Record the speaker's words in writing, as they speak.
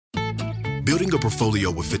Building a portfolio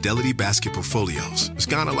with Fidelity Basket Portfolios is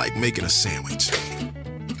kind of like making a sandwich.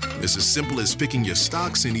 It's as simple as picking your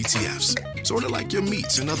stocks and ETFs, sort of like your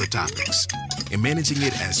meats and other toppings, and managing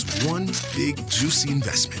it as one big, juicy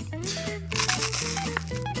investment.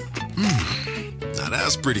 Now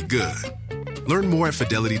that's pretty good. Learn more at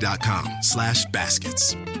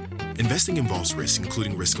fidelity.com/baskets. Investing involves risk,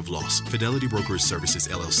 including risk of loss. Fidelity Brokerage Services,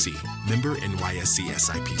 LLC. Member NYSE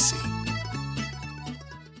SIPC.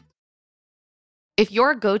 If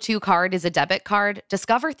your go-to card is a debit card,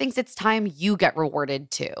 Discover thinks it's time you get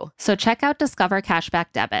rewarded too. So check out Discover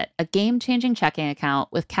Cashback Debit, a game-changing checking account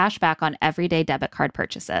with cash back on everyday debit card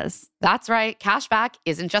purchases. That's right, cashback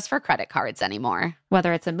isn't just for credit cards anymore.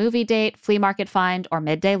 Whether it's a movie date, flea market find, or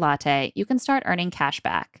midday latte, you can start earning cash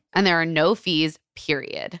back. And there are no fees,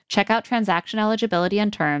 period. Check out transaction eligibility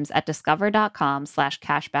and terms at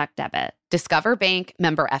discover.com/cashbackdebit. Discover Bank,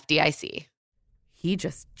 member FDIC. He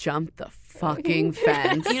just jumped the fucking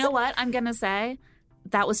fence. You know what I'm going to say?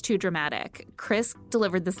 That was too dramatic. Chris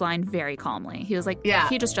delivered this line very calmly. He was like, Yeah.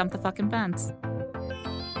 He just jumped the fucking fence.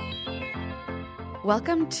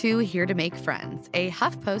 Welcome to Here to Make Friends, a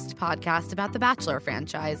HuffPost podcast about the Bachelor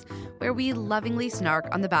franchise, where we lovingly snark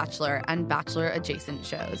on The Bachelor and Bachelor-adjacent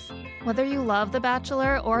shows. Whether you love The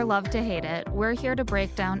Bachelor or love to hate it, we're here to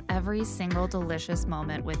break down every single delicious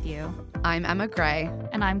moment with you. I'm Emma Gray.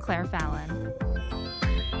 And I'm Claire Fallon.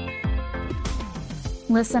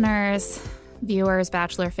 Listeners, viewers,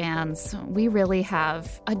 Bachelor fans, we really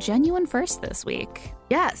have a genuine first this week.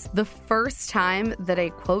 Yes, the first time that a,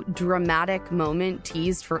 quote, dramatic moment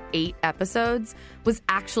teased for 8 episodes was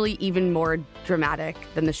actually even more dramatic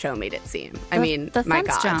than the show made it seem. The my fence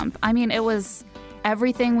God. jump. I mean, it was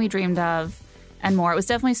everything we dreamed of and more. It was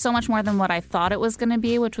definitely so much more than what I thought it was going to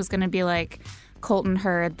be, which was going to be like Colton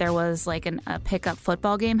heard there was like a pickup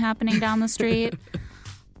football game happening down the street.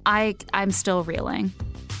 I'm still reeling.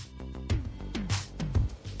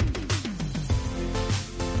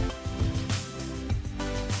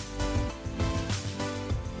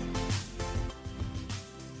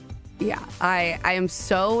 Yeah, I am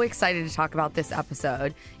so excited to talk about this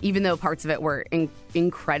episode, even though parts of it were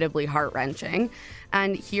incredibly heart-wrenching.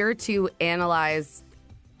 And here to analyze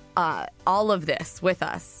all of this with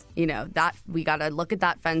us, that we got to look at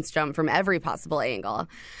that fence jump from every possible angle.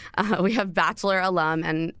 We have Bachelor alum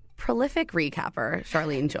and prolific recapper,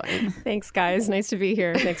 Charlene Join. Thanks, guys. Nice to be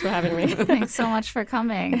here. Thanks for having me. Thanks so much for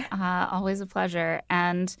coming. Always a pleasure.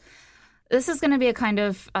 And this is going to be a kind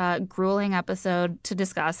of grueling episode to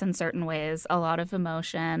discuss in certain ways. A lot of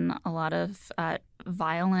emotion, a lot of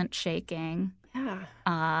violent shaking.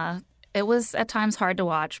 Yeah. It was at times hard to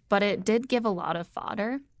watch, but it did give a lot of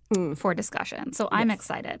fodder for discussion. So I'm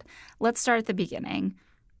excited. Let's start at the beginning.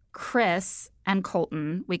 Chris and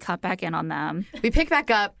Colton, we cut back in on them. We pick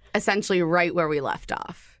back up essentially right where we left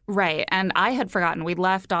off. Right. And I had forgotten. We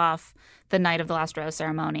left off the night of the last rose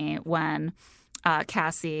ceremony when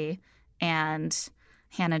Cassie and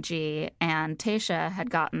Hannah G and Tayshia had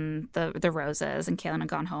gotten the roses and Kaylin had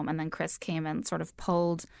gone home. And then Chris came and sort of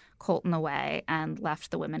pulled Colton away and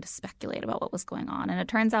left the women to speculate about what was going on. And it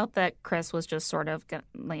turns out that Chris was just sort of,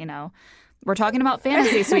 we're talking about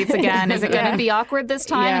fantasy suites again. Is it going to be awkward this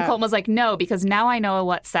time? Yeah. And Colton was like, no, because now I know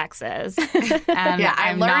what sex is. And Yeah,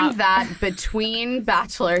 I learned that between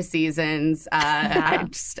Bachelor seasons. I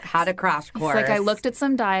just had a crash course. It's like I looked at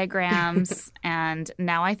some diagrams, and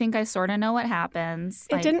now I think I sort of know what happens.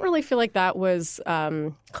 It didn't really feel like that was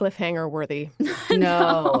cliffhanger worthy.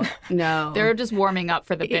 No. They were just warming up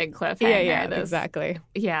for the big cliffhanger. Yeah, exactly.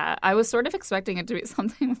 Yeah, I was sort of expecting it to be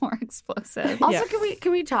something more explosive. Also,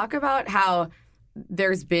 can we talk about how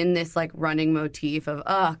there's been this running motif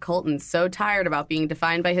of Colton's so tired about being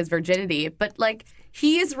defined by his virginity, but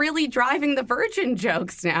he is really driving the virgin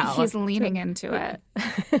jokes now. He's leaning into it.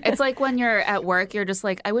 It's like when you're at work, you're just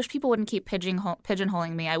like, I wish people wouldn't keep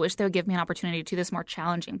pigeonholing me. I wish they would give me an opportunity to do this more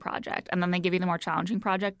challenging project. And then they give you the more challenging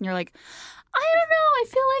project, and you're like, I don't know. I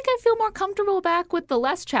feel like I feel more comfortable back with the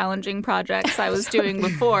less challenging projects I was doing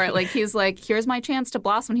before. He's like, here's my chance to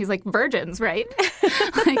blossom. He's like, virgins, right?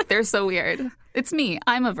 They're so weird. It's me.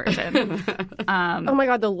 I'm a virgin. Oh my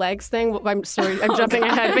God, the legs thing. I'm sorry, I'm jumping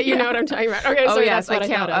ahead, but you know what I'm talking about. Okay, sorry, yes, that's what I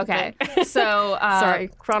can't. thought of. Okay, so sorry,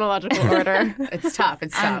 chronological order. It's tough.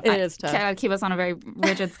 It's tough. It is tough. Gotta keep us on a very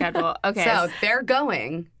rigid schedule. Okay, So they're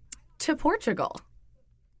going to Portugal.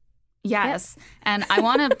 Yes. And I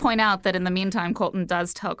want to point out that in the meantime, Colton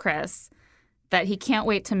does tell Chris that he can't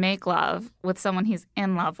wait to make love with someone he's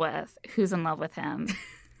in love with, who's in love with him.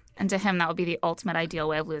 And to him, that would be the ultimate ideal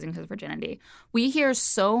way of losing his virginity. We hear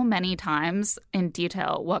so many times in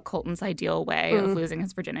detail what Colton's ideal way of losing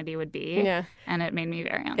his virginity would be. Yeah. And it made me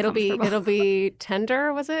very uncomfortable. It'll be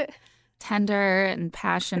tender, was it? Tender and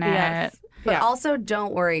passionate. Yes. But Yeah. also,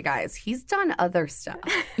 don't worry, guys. He's done other stuff.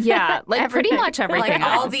 Yeah, like pretty much everything Like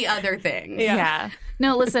all else. the other things. Yeah.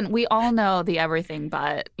 No, listen, we all know the everything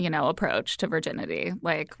but, approach to virginity.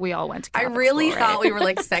 Like, we all went to I Catholic really school, thought right? we were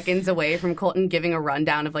like seconds away from Colton giving a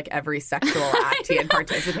rundown of like every sexual act he had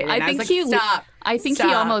participated in. I think was like, stop. I think he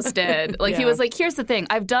Stop. almost did. Like, he Yeah. was like, here's the thing.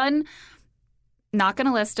 I've done, not going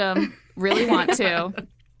to list them, really want to.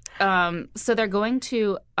 So they're going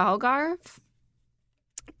to Algarve.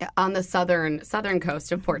 On the southern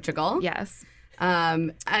coast of Portugal. Yes.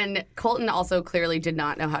 And Colton also clearly did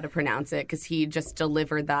not know how to pronounce it because he just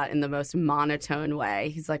delivered that in the most monotone way.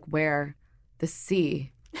 He's like, where the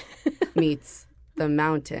sea meets the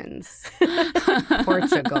mountains.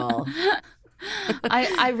 Portugal.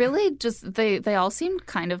 I really just, they all seemed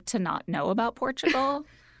kind of to not know about Portugal.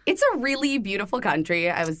 It's a really beautiful country.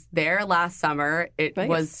 I was there last summer. It Nice.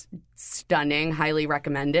 was stunning. Highly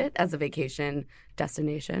recommend it as a vacation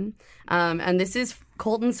destination. And this is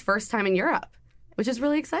Colton's first time in Europe, which is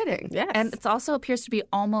really exciting. Yes. And it also appears to be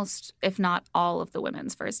almost, if not all of the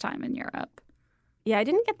women's first time in Europe. yeah, I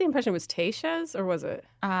didn't get the impression it was Tayshia's, or was it?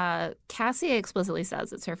 Cassie explicitly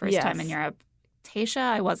says it's her first time in Yes. Europe. Tasha,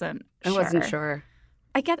 I wasn't I wasn't sure.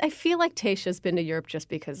 I feel like Tayshia's been to Europe just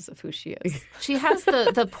because of who she is. She has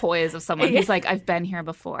the poise of someone who's like, I've been here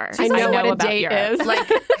before. I know what a about date Europe. is.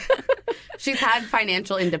 Like, she's had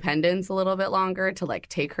financial independence a little bit longer to like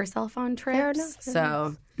take herself on trips. enough, fair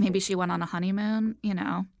So, Maybe she went on a honeymoon,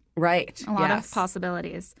 right. a lot yes. of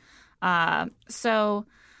possibilities. So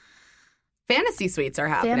Fantasy suites are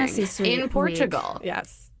happening Fantasy suite in Portugal.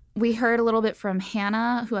 Yes. we heard a little bit from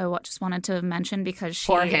Hannah, who I just wanted to mention because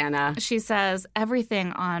Poor Hannah. She says,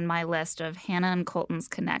 everything on my list of Hannah and Colton's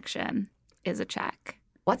connection is a check.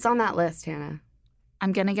 What's on that list, Hannah?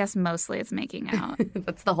 I'm going to guess mostly it's making out.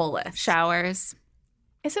 That's the whole list. Showers.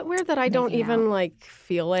 Is it weird that I don't Making even like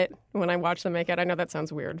feel it when I watch them make out? I know that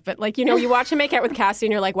sounds weird, but like, you watch them make out with Cassie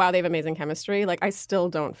and you're like, wow, they have amazing chemistry. Like, I still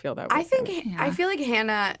don't feel that way. I think I feel like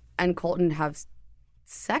Hannah and Colton have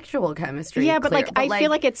sexual chemistry. Yeah, but clear, like, I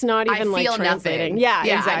feel like it's not even I like feel translating. nothing.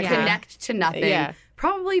 Yeah, exactly. I connect to nothing. Yeah.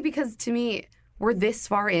 Probably because to me, we're this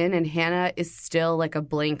far in and Hannah is still like a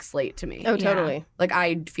blank slate to me. Oh, Yeah. totally. Like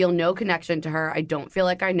I feel no connection to her. I don't feel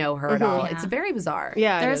like I know her at all. Yeah. It's very bizarre.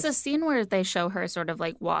 Yeah, it There's is. a scene where they show her sort of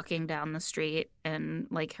like walking down the street in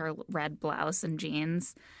like her red blouse and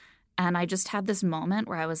jeans. And I just had this moment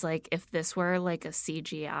where I was like, if this were like a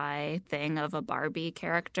CGI thing of a Barbie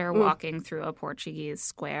character walking through a Portuguese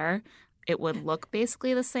square, it would look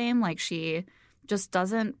basically the same. Like she just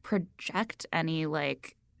doesn't project any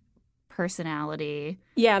like personality.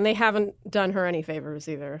 Yeah, and they haven't done her any favors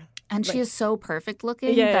either. And she is so perfect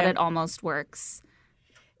looking Yeah, that yeah. it almost works.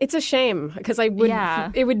 It's a shame because it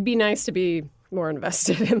would be nice to be more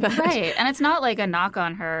invested in that. Right. And it's not like a knock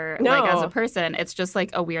on her No. like as a person. It's just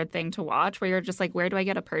like a weird thing to watch where you're just like, where do I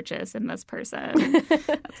get a purchase in this person?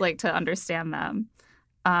 It's like to understand them.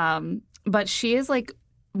 But she is like,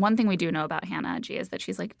 one thing we do know about Hannah G is that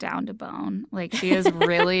she's like down to bone. Like she is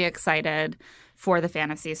really excited for the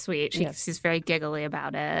fantasy suite. She's very giggly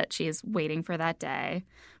about it. She's waiting for that day,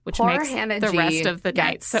 which Poor makes Hannah the G rest of the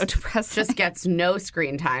night gets- so depressing. Just gets no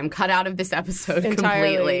screen time. Cut out of this episode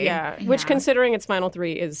Entirely, completely. yeah. Which, Yeah. considering it's final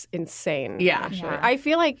 3, is insane. Yeah. actually. Yeah. I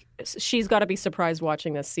feel like she's got to be surprised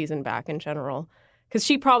watching this season back in general, because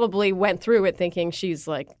she probably went through it thinking she's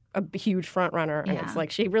like a huge front runner, and Yeah. it's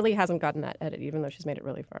like she really hasn't gotten that edit, even though she's made it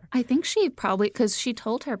really far. I think she probably, because she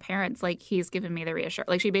told her parents, like, he's given me the reassurance.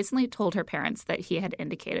 Like, she basically told her parents that he had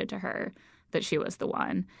indicated to her that she was the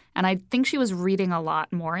one. And I think she was reading a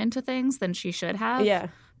lot more into things than she should have. Yeah,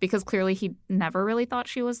 Because clearly he never really thought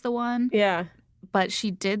she was the one. yeah. But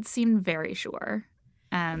she did seem very sure.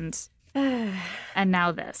 And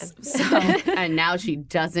now this. So, And now she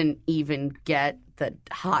doesn't even get the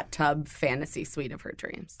hot tub fantasy suite of her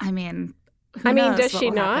dreams. I mean... who I mean, knows does what she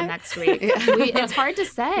will happen not? next week? It's hard to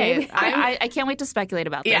say. I can't wait to speculate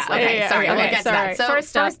about this. Yeah, later. okay, sorry, we'll okay, get to sorry. that. So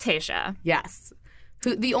First up, Tasha. yes.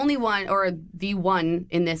 Who the only one or the one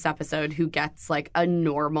in this episode who gets like a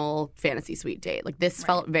normal fantasy suite date. Like this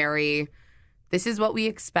felt very this is what we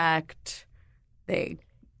expect. They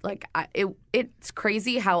it's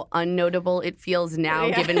crazy how unnotable it feels now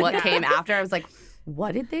given what came after. I was like,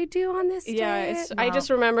 what did they do on this date? Yeah, I just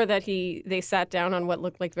remember that they sat down on what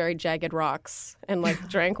looked like very jagged rocks and like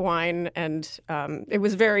drank wine, and it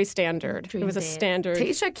was very standard. It was a standard.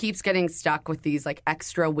 Tayshia keeps getting stuck with these like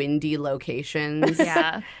extra windy locations.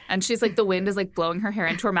 Yeah. And she's like, the wind is like blowing her hair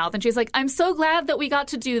into her mouth. And she's like, I'm so glad that we got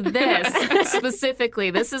to do this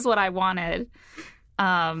specifically. This is what I wanted.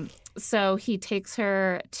 So he takes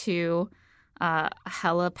her to a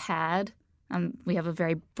helipad. We have a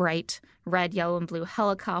very bright red, yellow, and blue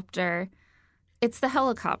helicopter. It's the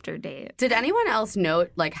helicopter date. Did anyone else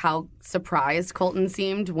note like how surprised Colton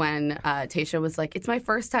seemed when Tayshia was like, "It's my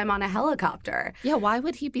first time on a helicopter"? Yeah, why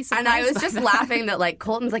would he be surprised? And I was just laughing that like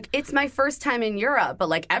Colton's like, "It's my first time in Europe," but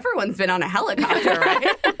like everyone's been on a helicopter,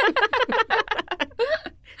 right?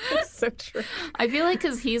 That's so true. I feel like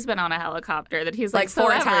because he's been on a helicopter that he's like Like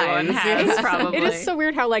 4 everyone times. has, probably. It is so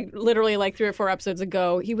weird how like literally like 3 or 4 episodes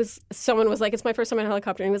ago someone was like, "It's my first time on a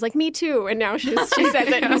helicopter," and he was like, "Me too," and now she says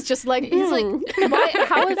it and he's just like, He's like, why,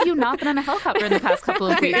 how have you not been on a helicopter in the past couple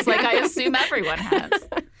of weeks? Like, I assume everyone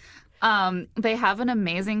has. They have an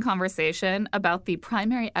amazing conversation about the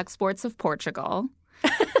primary exports of Portugal,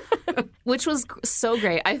 which was so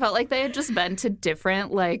great. I felt like they had just been to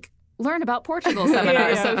different, like, learn about Portugal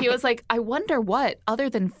seminars. Yeah. So he was like, I wonder what, other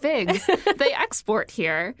than figs, they export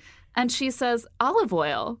here. And she says, olive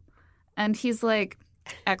oil. And he's like,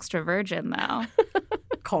 extra virgin, though.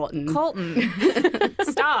 Colton,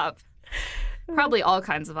 Stop. Probably all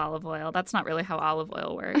kinds of olive oil. That's not really how olive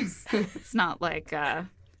oil works. It's not like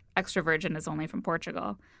extra virgin is only from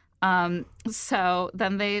Portugal. So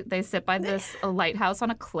then they sit by this lighthouse on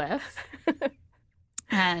a cliff,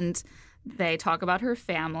 and they talk about her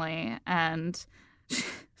family, and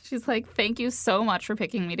she's like, "Thank you so much for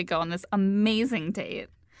picking me to go on this amazing date."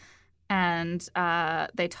 And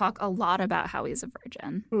they talk a lot about how he's a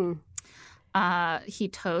virgin. He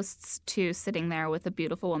toasts to sitting there with a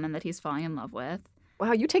beautiful woman that he's falling in love with.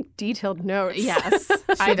 wow, you take detailed notes. Yes.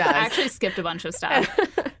 I does. actually skipped a bunch of stuff.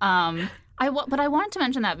 But I wanted to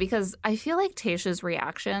mention that because I feel like Tayshia's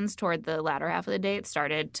reactions toward the latter half of the date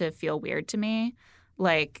started to feel weird to me.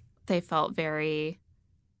 Like, they felt very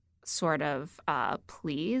sort of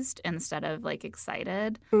pleased instead of like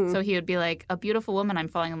excited. So he would be like, "A beautiful woman I'm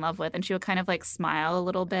falling in love with," and she would kind of like smile a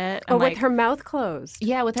little bit. And, with her mouth closed.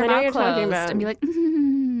 Yeah, with her I know mouth you're talking closed, about. and be like,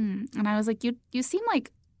 and I was like, you seem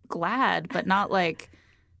like glad, but not like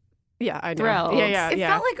Yeah, I know. thrilled. Yeah. It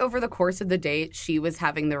felt like over the course of the date, she was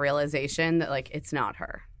having the realization that like it's not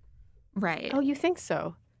her. right. Oh, you think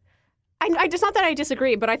so? I just not that I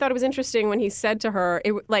disagree, but I thought it was interesting when he said to her,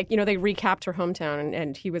 they recapped her hometown,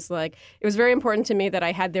 and he was like, "It was very important to me that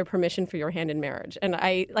I had their permission for your hand in marriage." And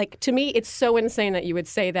to me, it's so insane that you would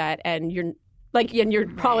say that, and you're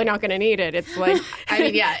probably not going to need it. It's like, I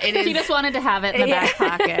mean, yeah, it is. He just wanted to have it in the back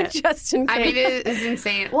pocket. just in case. I mean, it is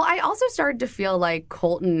insane. Well, I also started to feel like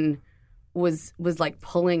Colton was like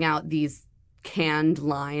pulling out these canned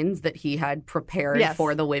lines that he had prepared Yes.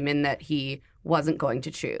 for the women that he wasn't going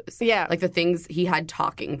to choose. Yeah. Like the things he had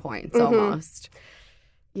talking points almost.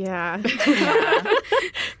 Yeah.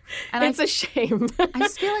 And It's a shame. I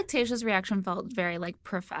just feel like Tayshia's reaction felt very like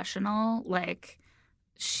professional. Like,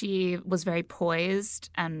 she was very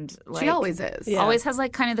poised and like She always is. Yeah. always has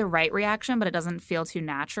like kind of the right reaction, but it doesn't feel too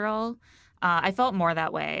natural. I felt more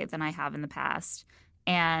that way than I have in the past.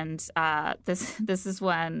 And this is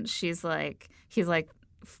when he's like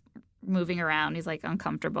moving around. He's like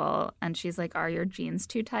uncomfortable, and she's like, "Are your jeans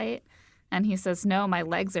too tight?" And he says, "No, my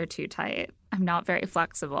legs are too tight. I'm not very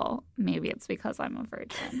flexible. Maybe it's because I'm a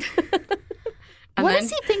virgin." And What then- does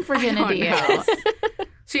he think I don't virginity know. is?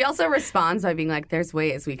 She also responds by being like, "There's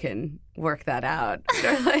ways we can work that out."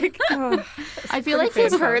 Or like, I feel like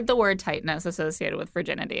he's heard the word tightness associated with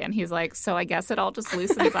virginity, and he's like, "So I guess it all just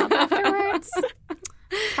loosens up afterwards."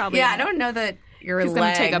 Probably. yeah, not. I don't know that your He's legs.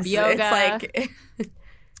 gonna take up yoga. It's like,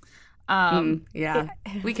 yeah,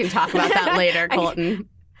 we can talk about that later, Colton.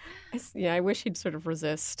 Yeah, I wish he'd sort of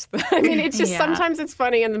resist. I mean, it's just Yeah. sometimes it's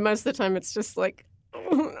funny, and most of the time it's just like,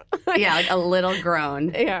 Yeah, like a little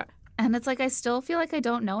groan. yeah. And it's like, I still feel like I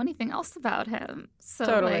don't know anything else about him. So,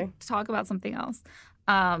 Totally. like, talk about something else.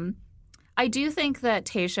 I do think that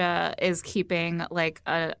Tayshia is keeping, like,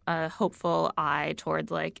 a hopeful eye towards,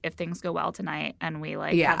 like, if things go well tonight and we,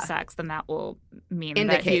 like, Yeah. have sex, then that will mean that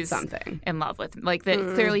Indicate he's something. in love with him. Like, that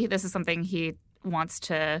clearly this is something he wants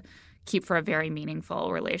to keep for a very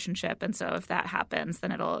meaningful relationship. And so if that happens,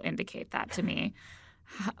 then it'll indicate that to me.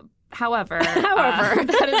 However,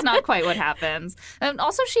 that is not quite what happens. And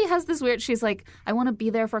also, she has this weird, she's like, "I want to be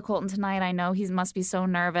there for Colton tonight. I know he must be so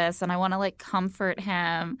nervous, and I want to like comfort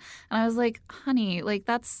him." And I was like, "Honey, like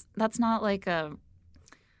that's not like a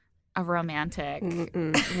a romantic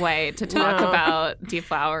way to talk about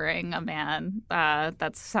deflowering a man.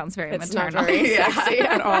 That sounds very maternal. Not very sexy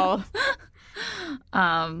at all.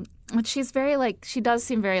 But she's very like, she does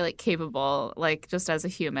seem very like capable, like just as a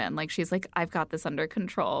human. Like she's like, I've got this under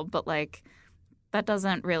control, but like that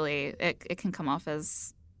doesn't really, it can come off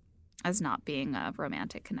as not being a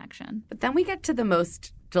romantic connection. But then we get to the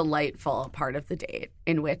most delightful part of the date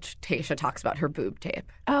in which Tayshia talks about her boob tape.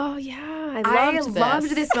 Oh, yeah. I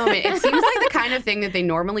loved this moment. It seems like the kind of thing that they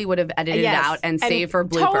normally would have edited out and saved for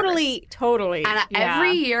bloopers. Totally. And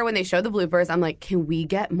every year when they show the bloopers, I'm like, can we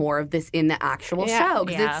get more of this in the actual show?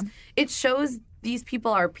 Because it shows these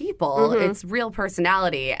people are people. It's real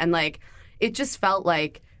personality. And like, it just felt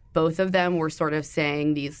like both of them were sort of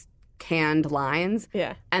saying these canned lines.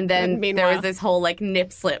 Yeah. And then there was this whole like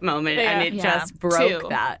nip slip moment and it just broke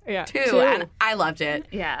that. Yeah. Two. And I loved it.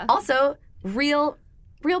 Yeah. Also, real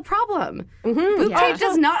problem. Boob tape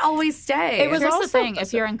does not always stay. Here's the thing.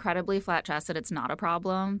 If you're incredibly flat-chested, it's not a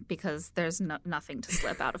problem because there's nothing to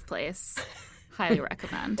slip out of place. Highly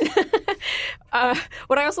recommend.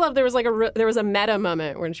 What I also love, there was a meta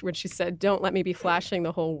moment when she said, "Don't let me be flashing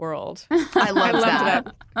the whole world." I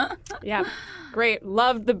loved that. Yeah, great.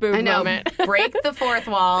 Loved the boob moment. Break the fourth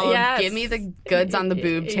wall. Yes. Give me the goods on the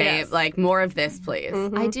boob tape. Yes. Like more of this, please.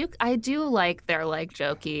 I do like their like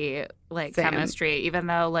jokey like chemistry, even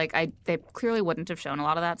though like they clearly wouldn't have shown a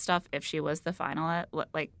lot of that stuff if she was the final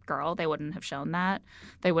like girl. They wouldn't have shown that.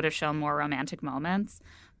 They would have shown more romantic moments.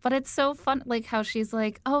 But it's so fun, like how she's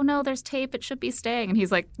like, "Oh no, there's tape. It should be staying," and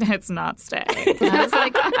he's like, "It's not staying." And I was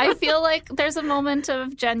like, I feel like there's a moment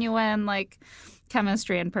of genuine like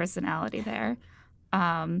chemistry and personality there.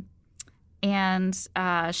 And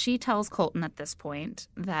she tells Colton at this point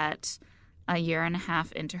that a year and a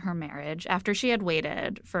half into her marriage, after she had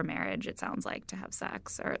waited for marriage, it sounds like, to have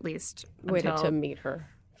sex, or at least waited to meet her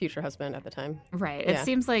future husband at the time. Right. It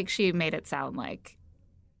seems like she made it sound like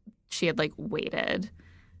she had like waited.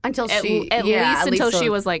 Until at least until she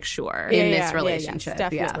was like sure in this relationship. Yes,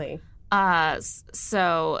 definitely.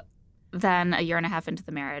 So then a year and a half into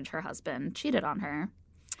the marriage, her husband cheated on her.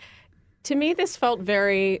 To me, this felt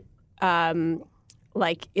very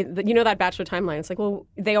like, that Bachelor timeline. It's like, well,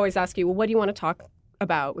 they always ask you, well, what do you want to talk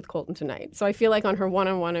about with Colton tonight? So I feel like on her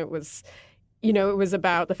one-on-one, it was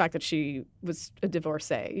about the fact that she was a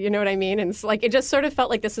divorcee. You know what I mean? And it's like, it just sort of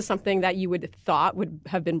felt like this is something that you would thought would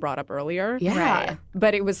have been brought up earlier. Yeah. Right.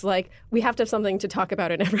 But it was like, we have to have something to talk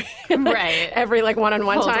about in every like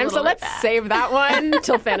one-on-one time. So let's save that one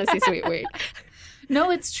till Fantasy Suite Week.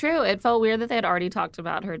 No, it's true. It felt weird that they had already talked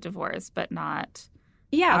about her divorce, but not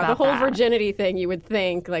about the whole virginity thing. You would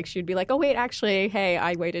think like she'd be like, oh wait, actually, hey,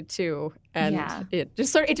 I waited too, and it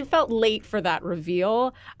just it felt late for that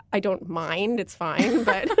reveal. I don't mind; it's fine,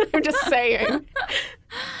 but I'm just saying.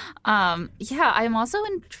 I'm also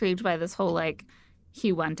intrigued by this whole like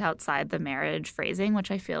he went outside the marriage phrasing,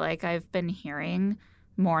 which I feel like I've been hearing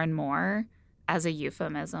more and more as a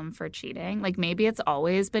euphemism for cheating. Like maybe it's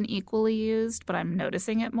always been equally used, but I'm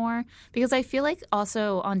noticing it more because I feel like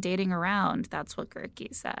also on Dating Around, that's what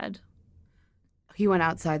Gerke said. He went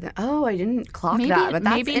outside. I didn't clock that, but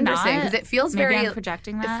that's interesting because it feels I'm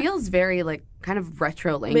projecting that. It feels very like kind of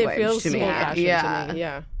retro language to me. To me.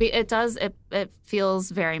 Yeah. It does. It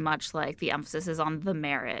feels very much like the emphasis is on the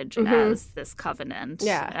marriage as this covenant.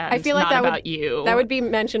 Yeah, and I feel like that would be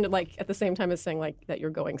mentioned like at the same time as saying like that you're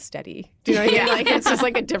going steady. Do you know what I mean? Like it's just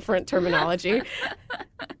like a different terminology.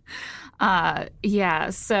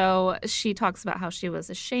 So she talks about how she was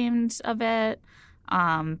ashamed of it.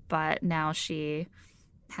 But now she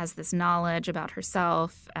has this knowledge about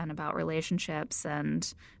herself and about relationships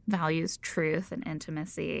and values truth and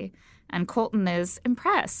intimacy. And Colton is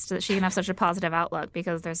impressed that she can have such a positive outlook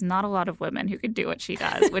because there's not a lot of women who could do what she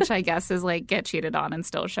does, which I guess is like get cheated on and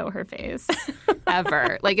still show her face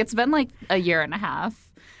ever. Like it's been like a year and a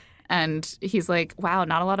half. And he's like, wow,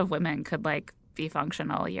 not a lot of women could like be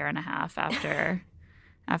functional a year and a half after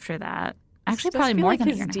that. Actually, probably more than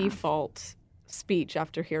a year and a half. His default speech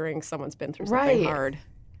after hearing someone's been through something hard.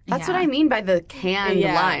 That's what I mean by the canned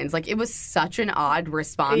lines. Like, it was such an odd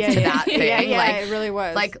response to that thing. Like, it really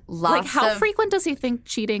was. Like, lots how frequent does he think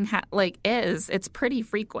cheating is? It's pretty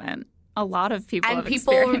frequent. A lot of people have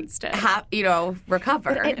experienced it.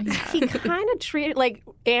 Recover. He kind of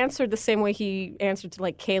answered the same way he answered to,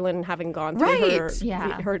 like, Kaylin having gone through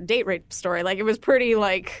her date rape story. Like, it was pretty,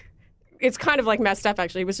 like... It's kind of like messed up,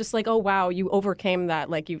 actually. It was just like, oh, wow, you overcame that.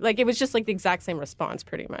 It was just like the exact same response,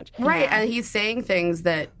 pretty much. Right. Yeah. And he's saying things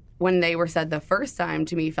that when they were said the first time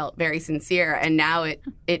to me felt very sincere. And now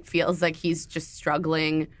it feels like he's just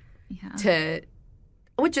struggling to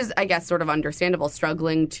which is, I guess, sort of understandable,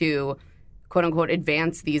 struggling to, quote unquote,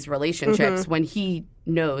 advance these relationships when he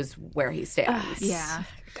knows where he stands. Yeah.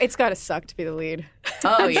 It's got to suck to be the lead.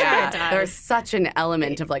 Oh, yeah. it does. There's such an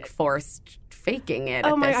element of like forced faking it Oh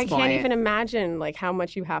at my! this I point. can't even imagine like how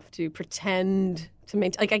much you have to pretend to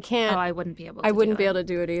maintain. Like I can't. Oh, I wouldn't be able to I wouldn't do be it. able to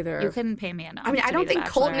do it either. You couldn't pay me enough. I mean, I to don't be the think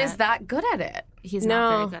Colton is Bachelorette. that good at it. He's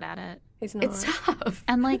not No. very good at it. He's not. It's tough.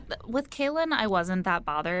 And like with Kaylin, I wasn't that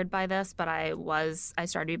bothered by this, but I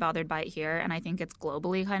started to be bothered by it here. And I think it's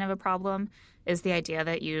globally kind of a problem, is the idea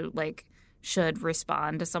that you like should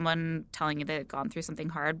respond to someone telling you they've gone through something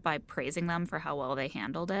hard by praising them for how well they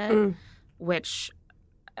handled it, which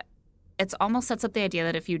it's almost sets up the idea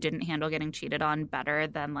that if you didn't handle getting cheated on better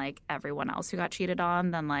than like everyone else who got cheated on,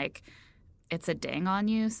 then like it's a ding on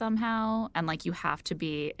you somehow, and like you have to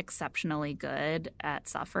be exceptionally good at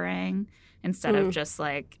suffering instead of just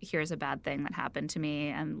like, here's a bad thing that happened to me,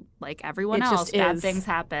 and like everyone It else, just bad is. things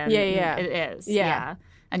happen. Yeah, yeah. It is. Yeah.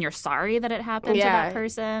 And you're sorry that it happened to Yeah. that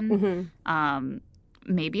person.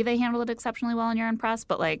 Maybe they handled it exceptionally well and you're impressed,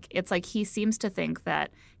 but like it's like he seems to think that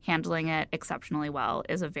handling it exceptionally well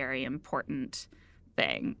is a very important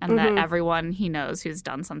thing, and that everyone he knows who's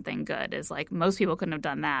done something good is like, most people couldn't have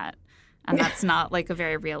done that. And that's not like a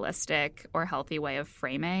very realistic or healthy way of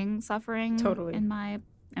framing suffering. Totally. in my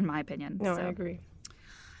opinion. No, So, I agree.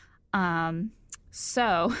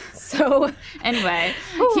 So So anyway,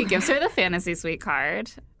 he gives her the fantasy suite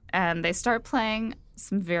card, and they start playing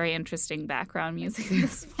some very interesting background music at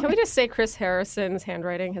this point. can we just say Chris Harrison's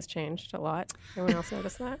handwriting has changed a lot? Anyone else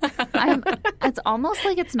notice that? It's almost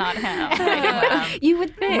like it's not him. You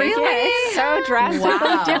would think. Really? Yeah, it's so drastically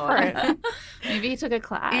Wow. different. Maybe he took a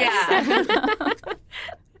class. Yeah.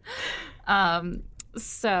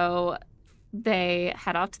 So they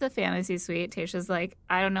head off to the fantasy suite. Tasha's like,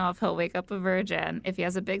 I don't know if he'll wake up a virgin. If he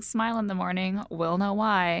has a big smile in the morning, we'll know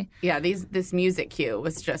why. Yeah, this music cue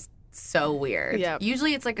was just so weird. Yeah.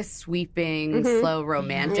 Usually it's like a sweeping, slow,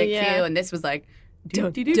 romantic Yeah. cue, and this was like,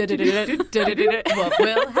 Dun, what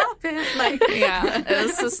will happen? Like, Yeah, it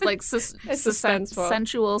was just like suspenseful.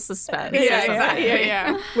 sensual suspense.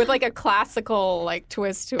 Yeah. With like a classical like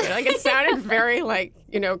twist to it. Like it sounded very like,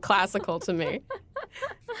 classical to me.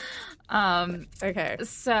 Okay.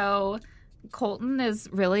 So Colton is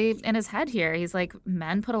really in his head here. He's like,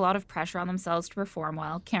 men put a lot of pressure on themselves to perform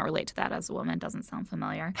well. Can't relate to that as a woman. Doesn't sound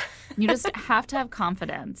familiar. You just have to have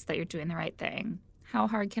confidence that you're doing the right thing. How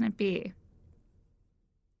hard can it be?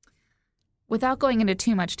 Without going into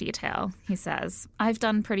too much detail, he says, I've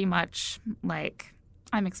done pretty much like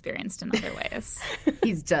I'm experienced in other ways.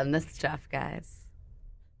 he's done this stuff, guys.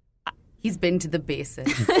 He's been to the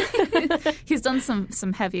bases. He's done some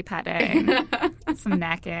heavy petting, some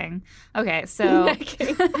necking. Okay, so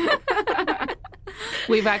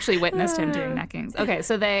we've actually witnessed him doing neckings. Okay,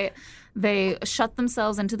 so they shut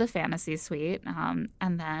themselves into the fantasy suite,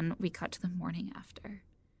 and then we cut to the morning after.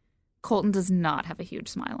 Colton does not have a huge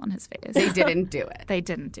smile on his face. They didn't do it. They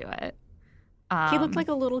didn't do it. He looked like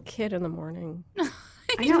a little kid in the morning.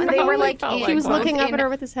 I know, and they were like, felt He was both looking up in- at her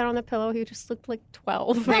with his head on the pillow. He just looked like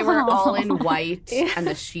 12. They were all in white, and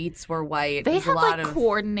the sheets were white. They There's had a lot like of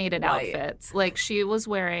coordinated white. outfits. Like she was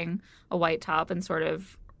wearing a white top and sort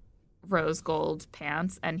of rose gold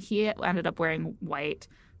pants, and he ended up wearing white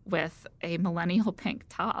with a millennial pink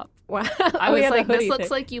top. Wow. I Oh, was yeah, the like, this hoodie looks thing.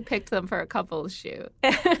 like you picked them for a couple's shoot.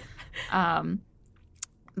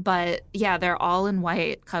 But yeah, they're all in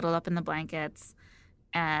white, cuddled up in the blankets,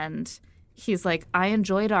 and he's like, I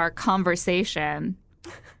enjoyed our conversation.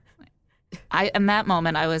 In that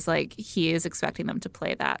moment, I was like, he is expecting them to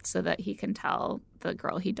play that so that he can tell the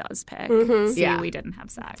girl he does pick, see, Yeah. we didn't have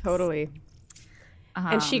sex. Totally.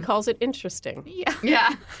 And she calls it interesting. Yeah.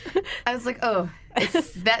 Yeah. I was like, oh,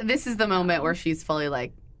 this is the moment where she's fully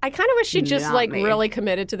like, I kind of wish she'd just Not like me. really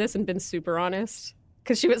committed to this and been super honest.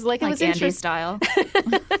 Because she was like, it Like was Andy interesting. style.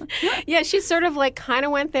 Yeah, she sort of like kind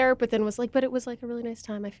of went there, but then was like, but it was like a really nice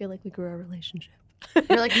time. I feel like we grew our relationship.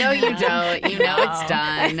 you're like, no, you don't. You know it's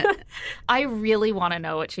done. I really want to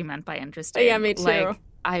know what she meant by interesting. Yeah, me too.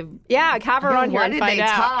 Like, Yeah, have her on here What and did find they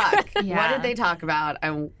out. talk? Yeah. What did they talk about?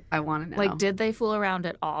 I want to know. like, did they fool around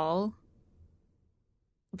at all?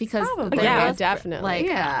 Because Probably. they're Yeah, both, definitely. Like,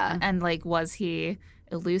 Yeah. and like, was he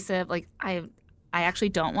elusive? Like, I actually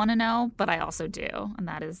don't want to know, but I also do, and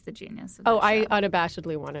that is the genius of Oh, this I show.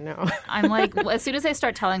 unabashedly want to know. I'm like, as soon as they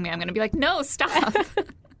start telling me, I'm going to be like, no, stop.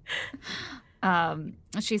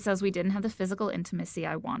 She says, we didn't have the physical intimacy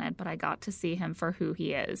I wanted, but I got to see him for who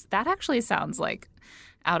he is. That actually sounds like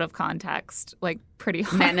out of context, like pretty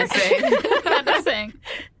harsh. Menacing. Menacing.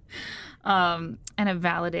 And it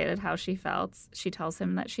validated how she felt. She tells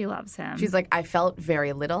him that she loves him. She's like, I felt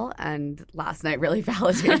very little, and last night really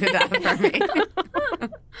validated that for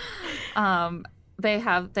me.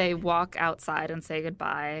 They walk outside and say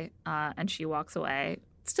goodbye, and she walks away.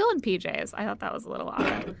 Still in PJs. I thought that was a little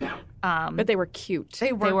odd. But they were cute.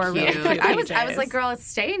 They were really cute. cute I was PJs. like, girl,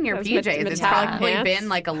 stay in your Those PJs. It's metallic probably pants. been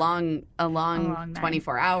like a long night.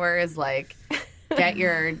 24 hours. Like, get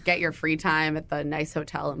your free time at the nice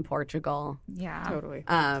hotel in Portugal. Yeah. Totally.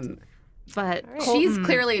 But She's Colton-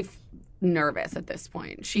 clearly nervous at this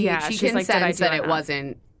point. She she's can like, did I sense do that it enough?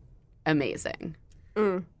 wasn't amazing.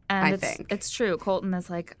 And I it's, think. it's true. Colton is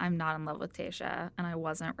like, I'm not in love with Tayshia, and I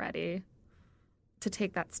wasn't ready to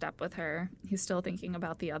take that step with her. He's still thinking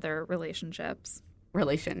about the other relationships.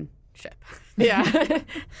 Relationship. Yeah.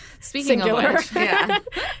 Speaking Singular. of which, Yeah.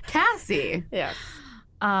 Cassie. Yes.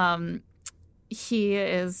 he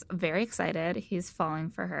is very excited. He's falling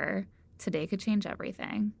for her. Today could change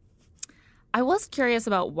everything. I was curious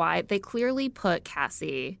about why they clearly put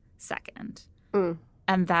Cassie second.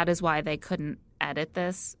 And that is why they couldn't edit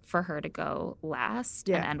this for her to go last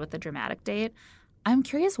and end with the dramatic date. I'm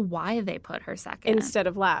curious why they put her second Instead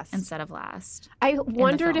of last. I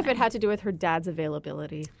wondered if it filming. had to do with her dad's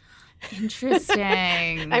availability.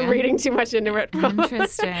 Interesting. I'm reading too much into it.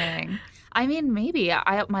 Interesting. I mean, maybe.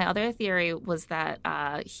 My other theory was that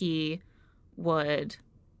he would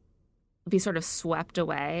be sort of swept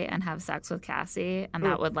away and have sex with Cassie, and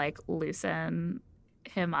that would like loosen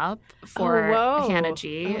him up for whoa. Hannah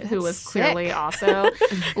G, Oh, who was that's clearly sick. also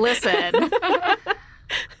listen.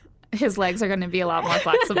 His legs are going to be a lot more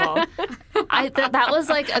flexible. That was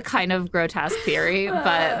like a kind of grotesque theory,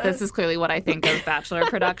 but this is clearly what I think of Bachelor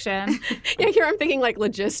production. Yeah, here I'm thinking like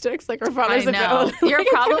logistics, like her I father's know. availability. You're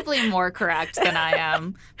probably more correct than I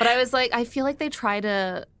am. But I was like, I feel like they try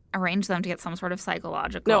to arrange them to get some sort of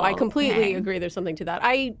psychological No, I completely hang. agree. There's something to that.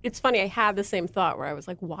 It's funny. I had the same thought where I was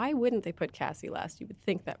like, why wouldn't they put Cassie last? You would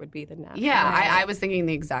think that would be the natural. Yeah, I was thinking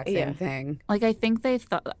the exact same Yeah. thing. Like, I think they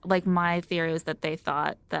thought, like, my theory was that they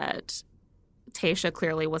thought that Tayshia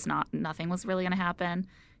clearly nothing was really going to happen.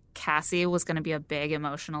 Cassie was going to be a big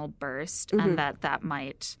emotional burst, and that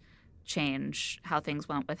might change how things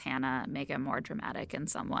went with Hannah, make it more dramatic in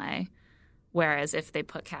some way. Whereas if they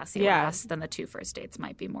put Cassie last, then the two first dates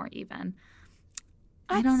might be more even.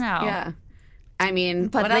 I don't know. Yeah. I mean,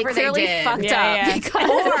 But whatever they clearly did. fucked Yeah, up. yeah.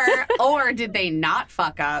 Because or did they not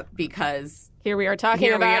fuck up because Here we are talking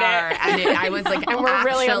here we about are, it. and I was like, And we're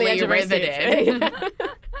really on the edge of our riveted. seats.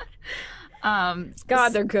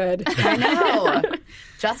 God, they're good. I know.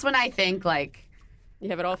 Just when I think like You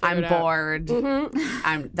have it all I'm figured out. bored,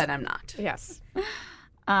 I'm not. Yes.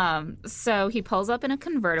 So he pulls up in a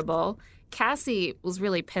convertible. Cassie was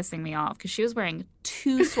really pissing me off because she was wearing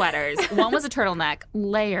two sweaters. One was a turtleneck,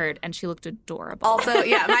 layered, and she looked adorable. Also,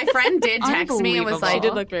 yeah, my friend did text me and was Unbelievable. She like,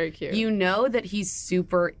 did look very cute. you know that he's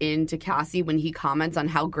super into Cassie when he comments on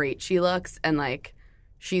how great she looks and like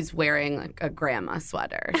she's wearing like a grandma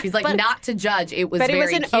sweater. She's like, not to judge, it was but it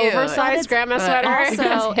very was an cute. oversized grandma sweater.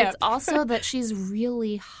 Also, Hip. it's also that she's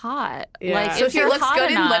really hot. Yeah. Like, So if she you're looks hot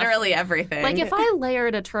good enough, in literally everything. Like, if I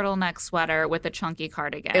layered a turtleneck sweater with a chunky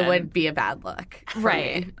cardigan, it would be a bad look. for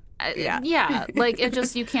right. me. Yeah. Like, it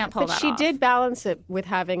just, you can't pull But that she off. did balance it with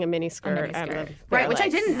having a mini skirt. And skirt. the Right, which I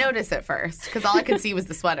legs. didn't notice at first because all I could see was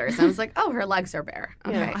the sweaters. And I was like, oh, her legs are bare.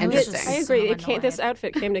 Okay, Yeah. I was interesting. just- I agree. so This annoyed.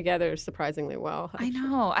 outfit came together surprisingly well. I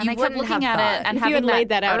know. And You I kept wouldn't looking have at it thought. and If having you had laid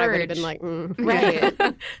that out, I would have urge. been like, Right.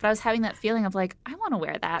 But I was having that feeling of like, I want to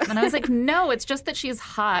wear that. And I was like, no, it's just that she's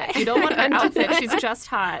hot. You don't want her outfit. She's just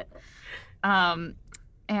hot.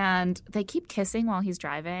 And they keep kissing while he's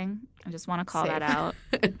driving. I just want to call that out.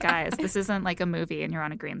 Guys, this isn't like a movie and you're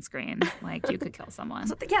on a green screen. Like, you could kill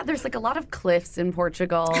someone. Yeah, there's like a lot of cliffs in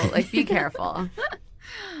Portugal. Like, be careful.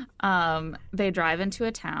 They drive into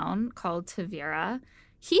a town called Tavira.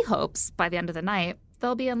 He hopes by the end of the night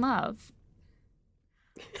they'll be in love.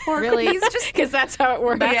 Really? He's just because that's how it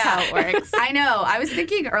works. That's how it works. I know. I was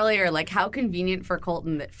thinking earlier, like, how convenient for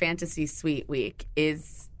Colton that Fantasy Suite Week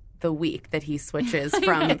is the week that he switches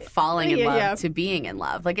from falling in Yeah, love yeah. to being in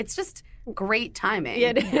love. Like, it's just great timing.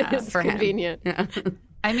 Yeah, it is for him. convenient. Yeah.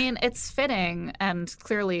 I mean, it's fitting and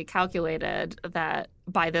clearly calculated that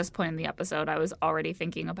by this point in the episode, I was already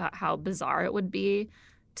thinking about how bizarre it would be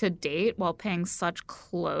to date while paying such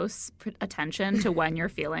close attention to when your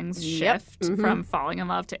feelings shift from falling in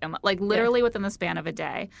love to in love. Like, literally within the span of a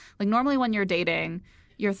day. Like, normally when you're dating,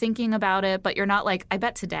 you're thinking about it, but you're not like, I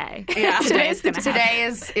bet today. Yeah. Today is gonna happen.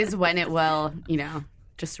 Today is when it will,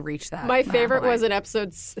 just reach that. My favorite point. was in episode,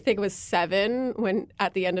 I think it was 7, when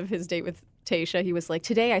at the end of his date with Tayshia, he was like,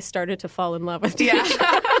 today I started to fall in love with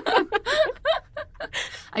Tayshia.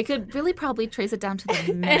 I could really probably trace it down to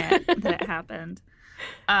the minute that it happened.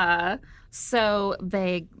 So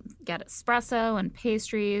they get espresso and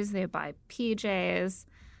pastries. They buy PJs.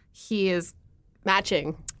 He is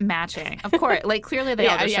Matching. Of course. Like, clearly they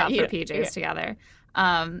all just shop for PJs yeah. together.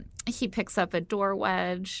 He picks up a door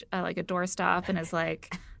wedge, like a doorstop, and is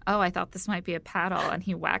like, oh, I thought this might be a paddle. And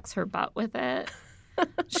he whacks her butt with it.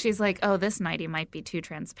 She's like, oh, this nightie might be too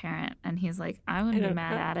transparent. And he's like, I wouldn't be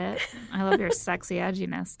mad at it. I love your sexy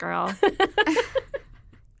edginess, girl.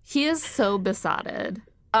 He is so besotted.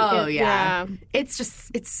 Oh, yeah. It's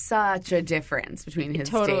such a difference between his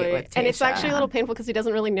date with Tayshia. And it's actually a little painful because he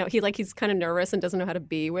doesn't really know. He's kind of nervous and doesn't know how to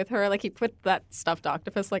be with her. Like, he put that stuffed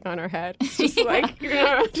octopus, like, on her head. It's just like,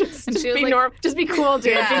 just be normal. Just be cool,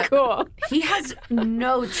 dude. Yeah. Be cool. He has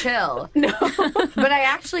no chill. No. But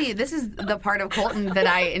this is the part of Colton that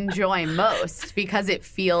I enjoy most because it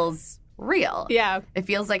feels real. Yeah. It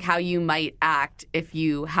feels like how you might act if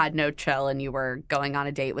you had no chill and you were going on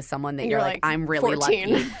a date with someone that you're like, I'm really 14.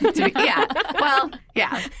 lucky to be. Yeah. Well,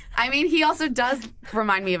 yeah. I mean, he also does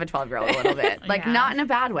remind me of a 12-year-old a little bit. Like, not in a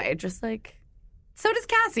bad way. Just like, so does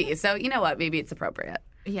Cassie. So, you know what? Maybe it's appropriate.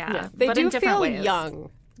 Yeah. They but do in different feel ways.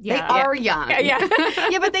 young. Yeah. They are young. Yeah.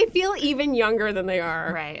 Yeah, but they feel even younger than they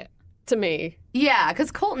are Right. to me. Yeah,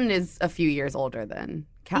 because Colton is a few years older than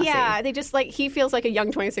Cassie. Yeah, they just he feels like a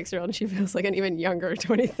young 26-year-old and she feels like an even younger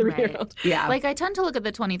 23-year-old. Right. Yeah. Like, I tend to look at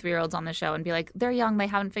the 23-year-olds on the show and be like, they're young. They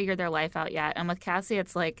haven't figured their life out yet. And with Cassie,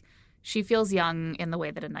 it's like she feels young in the way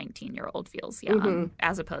that a 19-year-old feels young,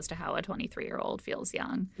 as opposed to how a 23-year-old feels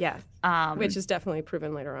young. Yeah, which is definitely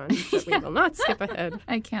proven later on. But we will not skip ahead.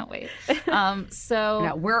 I can't wait. So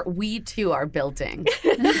no, we too are building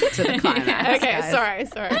to the climax. Okay,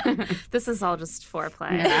 guys. sorry. this is all just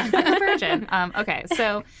foreplay. I'm a virgin. Okay,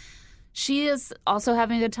 so she is also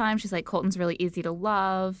having a good time. She's like, Colton's really easy to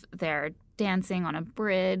love. They're dancing on a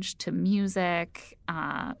bridge to music.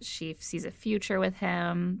 She sees a future with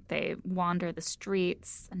him. They wander the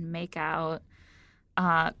streets and make out.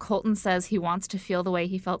 Colton says he wants to feel the way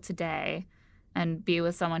he felt today and be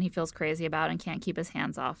with someone he feels crazy about and can't keep his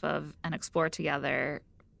hands off of and explore together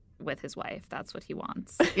with his wife. That's what he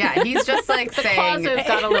wants. Yeah, he's just like The saying. clauses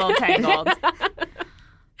got a little tangled.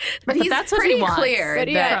 But he's that's what pretty he wants. clear But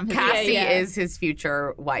that from his- Cassie yeah. is his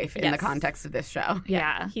future wife in the Yes. context of this show.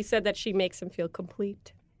 Yeah. He said that she makes him feel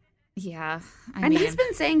complete. Yeah. I And mean, he's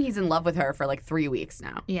been saying he's in love with her for like 3 weeks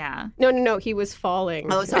now. yeah. No, he was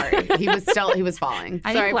falling. Oh, sorry. He was falling.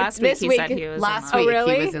 I Sorry, think but last week this he week- said he was Last in love. week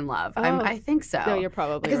really? he was in love. Oh. I think so. No, you're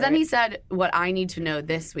probably Because then right. he said, what I need to know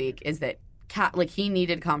this week is that he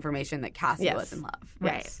needed confirmation that Cassie Yes. was in love.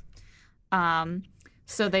 Right.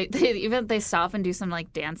 So they stop and do some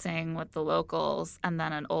like dancing with the locals, and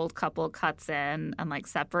then an old couple cuts in and like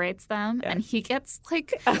separates them, and he gets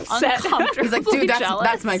like Upset. uncomfortably He's like, dude, jealous.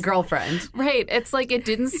 that's my girlfriend. Right. It's like it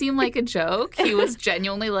didn't seem like a joke. He was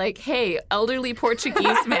genuinely like, hey, elderly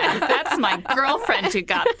Portuguese man, that's my girlfriend you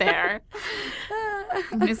got there.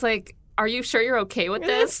 And he's like, are you sure you're okay with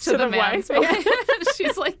this? To the man's wife.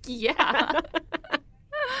 She's like, yeah.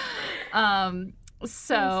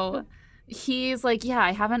 So he's like, yeah,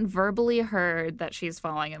 I haven't verbally heard that she's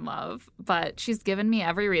falling in love, but she's given me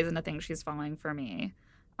every reason to think she's falling for me.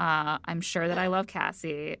 I'm sure that I love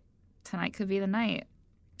Cassie. Tonight could be the night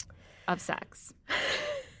of sex.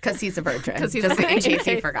 Because he's a virgin. 'Cause he's just a in case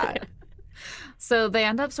virgin. he forgot. So they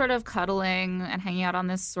end up sort of cuddling and hanging out on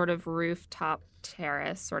this sort of rooftop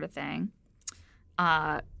terrace sort of thing.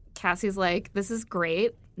 Cassie's like, this is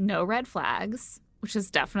great. No red flags, which is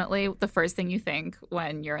definitely the first thing you think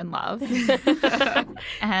when you're in love.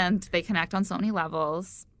 And they connect on so many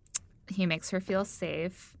levels. He makes her feel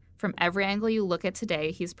safe. From every angle you look at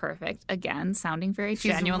today, he's perfect. Again, sounding very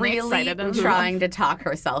She's genuinely really excited and trying to talk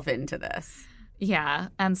herself into this. Yeah,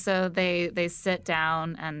 and so they sit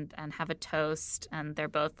down and have a toast, and they're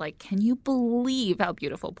both like, "Can you believe how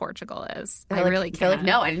beautiful Portugal is?" I really can't. They're like,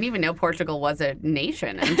 no, I didn't even know Portugal was a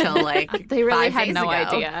nation until like They really 5 had days no ago.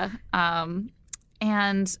 idea.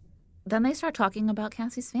 And then they start talking about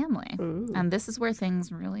Cassie's family, and this is where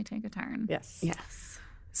things really take a turn. Yes. Yes.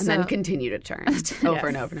 And then continue to turn over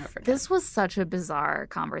and over and over again. This was such a bizarre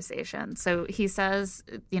conversation. So he says,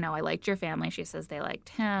 I liked your family. She says they liked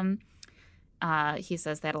him. He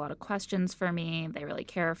says they had a lot of questions for me. They really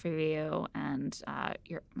care for you. And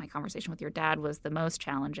my conversation with your dad was the most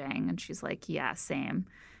challenging. And she's like, yeah, same.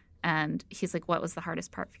 And he's like, what was the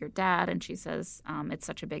hardest part for your dad? And she says, it's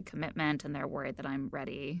such a big commitment, and they're worried that I'm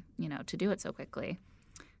ready, to do it so quickly.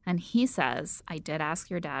 And he says, I did ask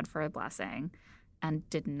your dad for a blessing and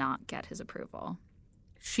did not get his approval.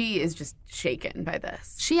 She is just shaken by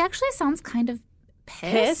this. She actually sounds kind of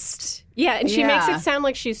pissed. Yeah, and she makes Yeah. it sound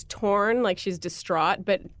like she's torn, like she's distraught,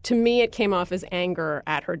 but to me it came off as anger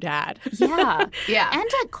at her dad. Yeah. Yeah. And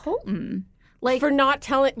at Colton. Like, For not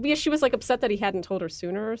telling, because she was like upset that he hadn't told her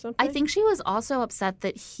sooner or something. I think she was also upset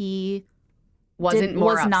that he Wasn't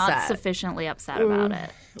more was not upset. sufficiently upset about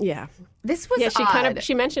it. Yeah. This was Yeah, she odd.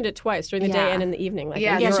 she mentioned it twice during the Yeah. day and in the evening. Like,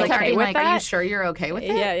 Yeah, are Yeah, you she she okay kept okay being with with like, Are you that? sure you're okay with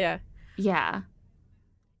it? Yeah. Yeah.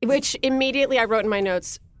 Which immediately I wrote in my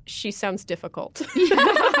notes, she sounds difficult.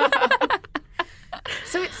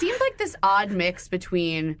 So it seemed like this odd mix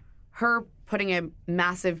between her putting a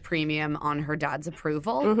massive premium on her dad's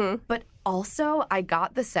approval, but also I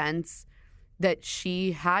got the sense that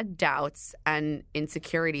she had doubts and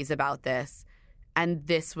insecurities about this, and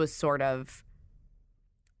this was sort of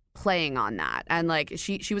playing on that. And like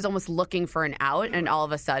she was almost looking for an out, and all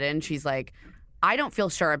of a sudden she's like, I don't feel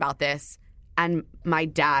sure about this, and my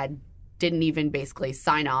dad didn't even basically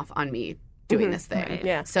sign off on me doing this thing. Right.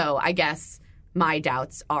 Yeah. So I guess my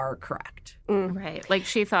doubts are correct. Right. Like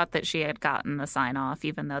she thought that she had gotten the sign off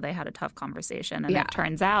even though they had a tough conversation. And Yeah. it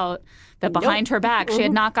turns out that behind her back, she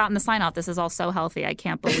had not gotten the sign off. This is all so healthy. I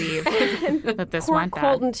can't believe that this Poor went bad.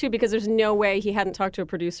 Colton, too, because there's no way he hadn't talked to a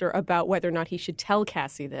producer about whether or not he should tell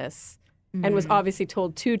Cassie this. And was obviously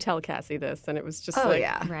told to tell Cassie this. And it was just Oh, like,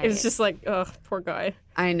 yeah. Right. it was just like, ugh, poor guy.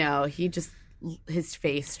 I know. He just, his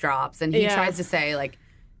face drops and he Yeah. tries to say, like,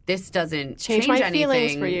 this doesn't Change change my anything.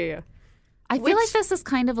 feelings for you. I feel like this is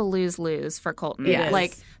kind of a lose-lose for Colton. Yes.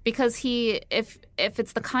 Like because he if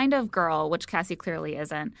it's the kind of girl, which Cassie clearly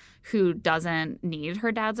isn't, who doesn't need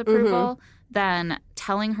her dad's approval, then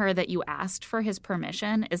telling her that you asked for his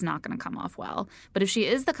permission is not going to come off well. But if she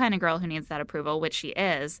is the kind of girl who needs that approval, which she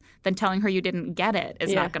is, then telling her you didn't get it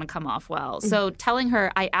is Yeah. not going to come off well. So telling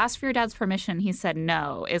her I asked for your dad's permission, he said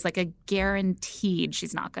no, is like a guaranteed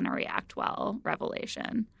she's not going to react well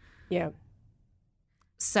revelation. Yeah.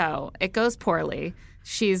 So it goes poorly.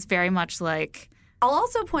 She's very much like, I'll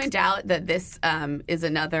also point out that this is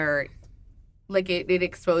another, like, it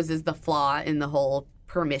exposes the flaw in the whole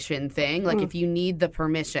permission thing. Like, if you need the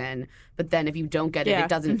permission, but then if you don't get it, Yeah. it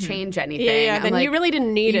doesn't change anything. Yeah, I'm then like, you really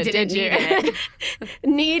didn't need you it, didn't did you? need it.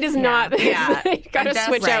 Need is not. Yeah. Got to That's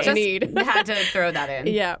switch out right. need. Just had to throw that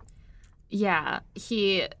in. Yeah. yeah,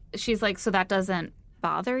 she's like, so that doesn't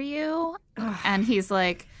bother you? And he's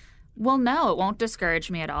like, well, no, it won't discourage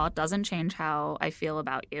me at all. It doesn't change how I feel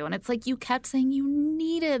about you. And it's like you kept saying you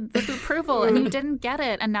needed the approval and you didn't get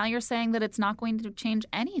it. And now you're saying that it's not going to change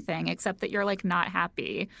anything except that you're like not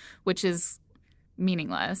happy, which is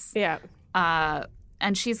meaningless. Yeah.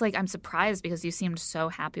 And she's like, I'm surprised because you seemed so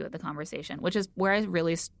happy with the conversation, which is where I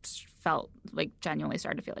really felt like genuinely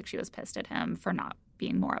started to feel like she was pissed at him for not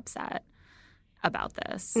being more upset about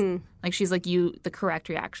this. Like she's like, the correct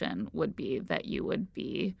reaction would be that you would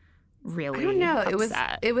be really I don't know.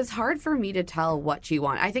 upset. It was hard for me to tell what she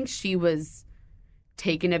wanted. I think she was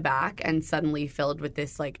taken aback and suddenly filled with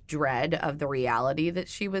this like dread of the reality that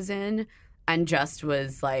she was in, and just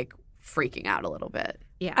was like freaking out a little bit.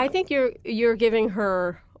 Yeah. I think you're giving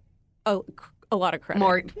her a lot of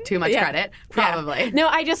credit. Too much Yeah. credit, probably. Yeah. No,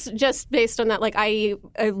 I just based on that, like I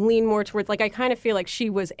lean more towards like I kind of feel like she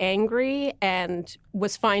was angry and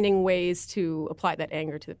was finding ways to apply that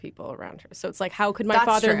anger to the people around her. So it's like, how could my That's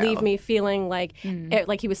father true. leave me feeling like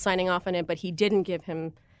like he was signing off on it, but he didn't give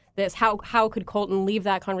him this? How could Colton leave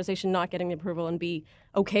that conversation not getting the approval and be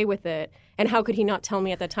okay with it? And how could he not tell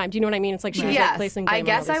me at that time? Do you know what I mean? It's like she was like Yes, placing blame I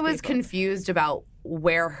guess on all I these was people. confused about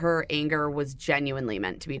where her anger was genuinely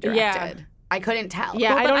meant to be directed. I couldn't tell.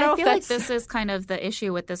 Yeah, I But don't know I if feel like that's- this is kind of the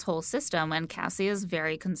issue with this whole system. And Cassie is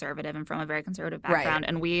very conservative and from a very conservative Right. background.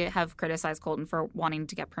 And we have criticized Colton for wanting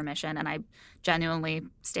to get permission. And I genuinely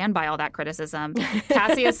stand by all that criticism.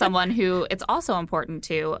 Cassie is someone who it's also important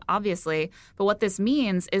to, obviously. But what this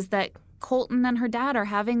means is that Colton and her dad are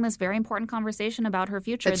having this very important conversation about her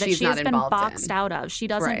future That that she's she has not been involved boxed in. out of. She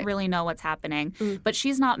doesn't Right. really know what's happening, but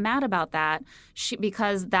she's not mad about that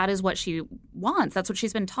because that is what she wants. That's what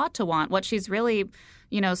she's been taught to want. What she's really,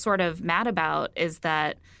 sort of mad about is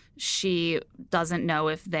that she doesn't know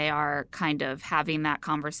if they are kind of having that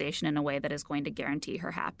conversation in a way that is going to guarantee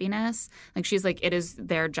her happiness. Like she's like, it is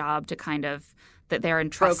their job to kind of that they're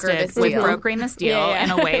entrusted this with deal. brokering this deal Yeah.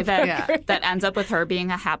 in a way that Yeah. that ends up with her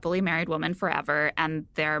being a happily married woman forever, and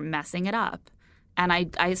they're messing it up.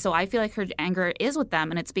 And so I feel like her anger is with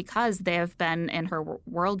them, and it's because they have been in her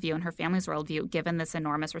worldview and her family's worldview given this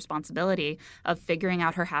enormous responsibility of figuring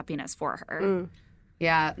out her happiness for her.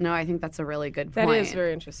 Yeah, no, I think that's a really good That point. is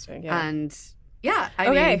very interesting. Yeah. And yeah, I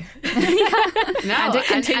Okay. mean, no, And it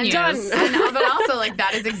continues. but also like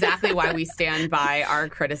that is exactly why we stand by our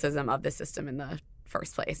criticism of the system in the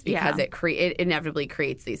first place because it inevitably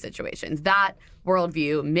creates these situations. That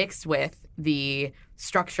worldview mixed with the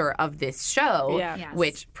structure of this show,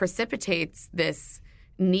 which precipitates this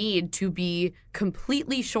need to be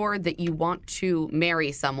completely sure that you want to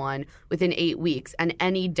marry someone within 8 weeks, and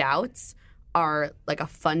any doubts are like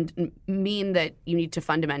mean that you need to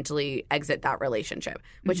fundamentally exit that relationship,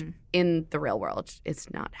 which in the real world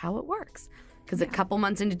is not how it works. Because a couple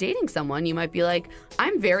months into dating someone, you might be like,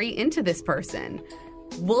 I'm very into this person.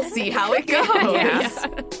 We'll see how it goes.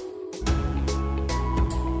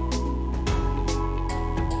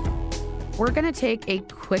 We're going to take a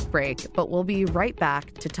quick break, but we'll be right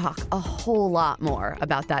back to talk a whole lot more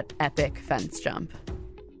about that epic fence jump.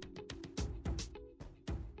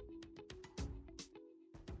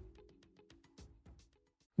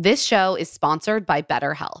 This show is sponsored by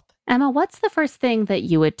BetterHelp. Emma, what's the first thing that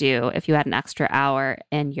you would do if you had an extra hour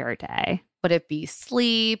in your day? Would it be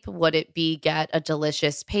sleep? Would it be get a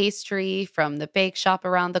delicious pastry from the bake shop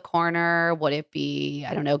around the corner? Would it be,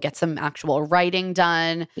 I don't know, get some actual writing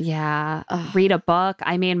done? Yeah. Read a book.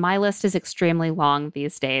 I mean, my list is extremely long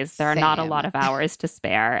these days. There are not a lot of hours to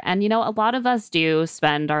spare. And, a lot of us do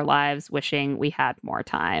spend our lives wishing we had more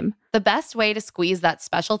time. The best way to squeeze that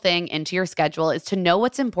special thing into your schedule is to know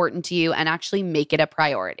what's important to you and actually make it a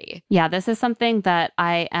priority. Yeah, this is something that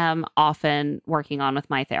I am often working on with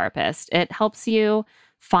my therapist. It helps you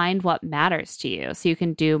find what matters to you so you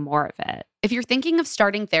can do more of it. If you're thinking of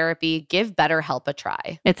starting therapy, give BetterHelp a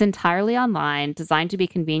try. It's entirely online, designed to be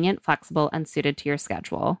convenient, flexible, and suited to your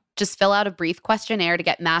schedule. Just fill out a brief questionnaire to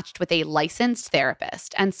get matched with a licensed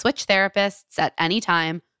therapist and switch therapists at any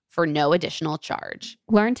time for no additional charge.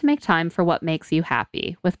 Learn to make time for what makes you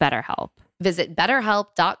happy with BetterHelp. Visit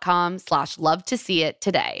betterhelp.com/love-to-see-it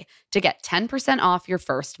today to get 10% off your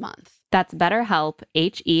first month. That's BetterHelp,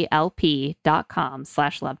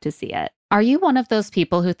 HELP.com/love-to-see-it. Are you one of those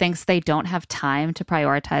people who thinks they don't have time to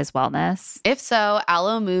prioritize wellness? If so,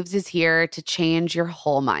 Alo Moves is here to change your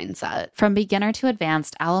whole mindset. From beginner to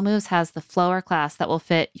advanced, Alo Moves has the flower class that will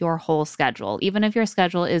fit your whole schedule, even if your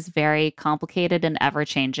schedule is very complicated and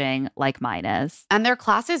ever-changing like mine is. And their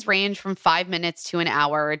classes range from 5 minutes to an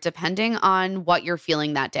hour, depending on what you're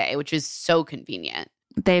feeling that day, which is so convenient.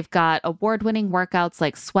 They've got award-winning workouts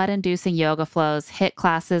like sweat-inducing yoga flows, HIIT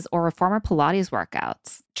classes, or reformer Pilates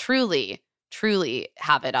workouts. Truly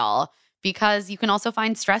have it all, because you can also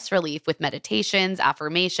find stress relief with meditations,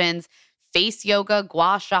 affirmations, face yoga,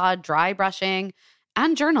 gua sha, dry brushing,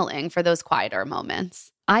 and journaling for those quieter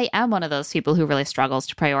moments. I am one of those people who really struggles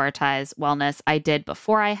to prioritize wellness. I did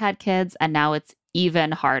before I had kids, and now it's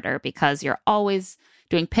even harder because you're always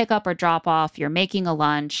doing pickup or drop off, you're making a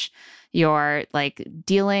lunch, you're like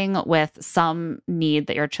dealing with some need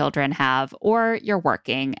that your children have, or you're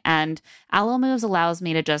working. And Alo Moves allows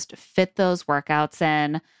me to just fit those workouts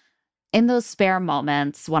in those spare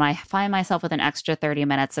moments when I find myself with an extra 30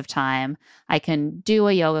 minutes of time. I can do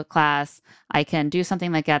a yoga class, I can do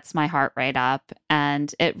something that gets my heart rate up,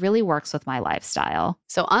 and it really works with my lifestyle.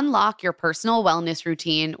 So unlock your personal wellness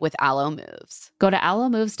routine with Alo Moves. Go to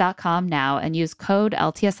alomoves.com now and use code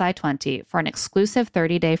LTSI20 for an exclusive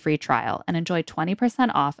 30-day free trial and enjoy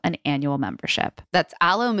 20% off an annual membership. That's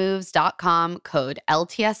alomoves.com, code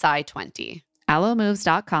LTSI20.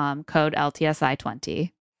 alomoves.com, code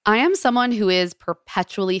LTSI20. I am someone who is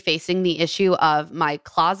perpetually facing the issue of my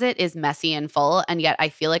closet is messy and full, and yet I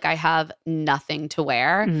feel like I have nothing to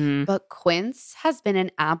wear. But Quince has been an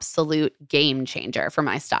absolute game changer for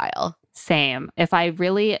my style. Same. If I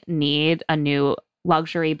really need a new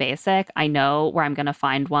luxury basic, I know where I'm going to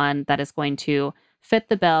find one that is going to fit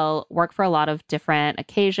the bill, work for a lot of different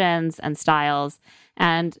occasions and styles.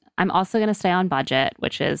 And I'm also going to stay on budget,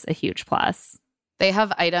 which is a huge plus. They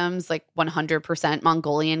have items like 100%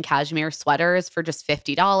 Mongolian cashmere sweaters for just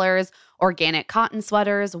 $50, organic cotton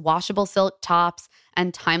sweaters, washable silk tops,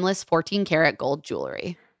 and timeless 14-karat gold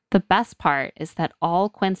jewelry. The best part is that all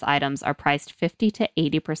Quince items are priced 50 to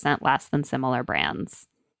 80% less than similar brands.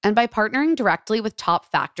 And by partnering directly with top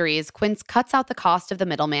factories, Quince cuts out the cost of the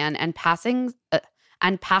middleman and passes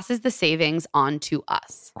the savings on to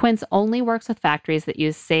us. Quince only works with factories that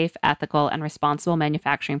use safe, ethical, and responsible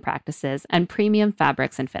manufacturing practices and premium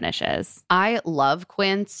fabrics and finishes. I love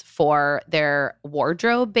Quince for their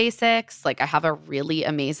wardrobe basics. Like I have a really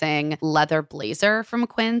amazing leather blazer from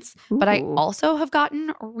Quince, but I also have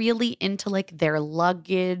gotten really into like their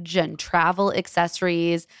luggage and travel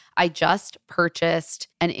accessories. I just purchased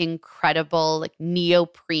an incredible like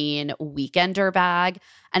neoprene weekender bag,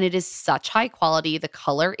 and it is such high quality. The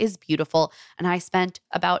color is beautiful, and I spent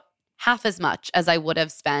about half as much as I would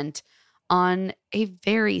have spent on a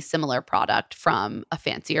very similar product from a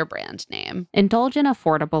fancier brand name. Indulge in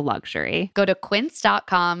affordable luxury. Go to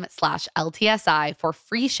quince.com/LTSI for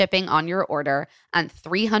free shipping on your order and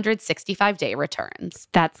 365-day returns.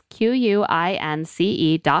 That's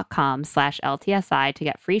QUINCE.com/LTSI to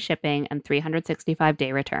get free shipping and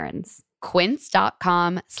 365-day returns.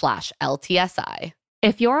 Quince.com/LTSI.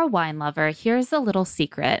 If you're a wine lover, here's a little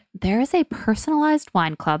secret. There is a personalized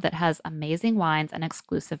wine club that has amazing wines and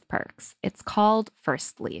exclusive perks. It's called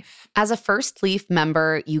First Leaf. As a First Leaf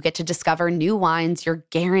member, you get to discover new wines you're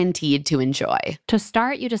guaranteed to enjoy. To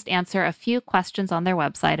start, you just answer a few questions on their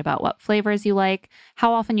website about what flavors you like,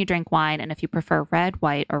 how often you drink wine, and if you prefer red,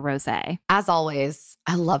 white, or rosé. As always,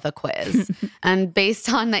 I love a quiz. And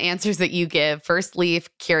based on the answers that you give, First Leaf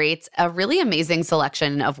curates a really amazing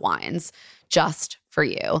selection of wines just for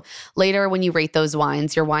you. Later, when you rate those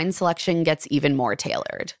wines, your wine selection gets even more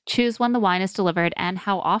tailored. Choose when the wine is delivered and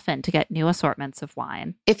how often to get new assortments of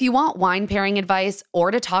wine. If you want wine pairing advice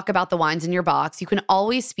or to talk about the wines in your box, you can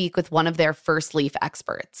always speak with one of their First Leaf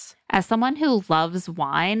experts. As someone who loves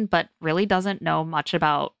wine but really doesn't know much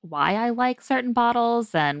about why I like certain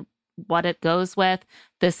bottles and what it goes with,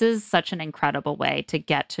 this is such an incredible way to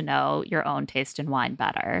get to know your own taste in wine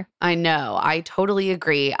better. I know. I totally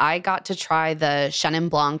agree. I got to try the Chenin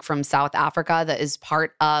Blanc from South Africa that is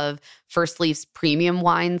part of First Leaf's premium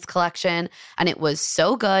wines collection, and it was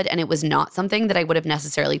so good, and it was not something that I would have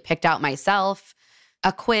necessarily picked out myself.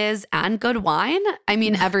 A quiz and good wine? I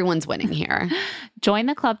mean, everyone's winning here. Join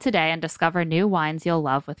the club today and discover new wines you'll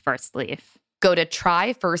love with First Leaf. Go to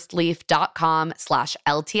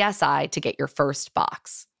tryfirstleaf.com/LTSI to get your first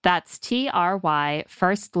box. That's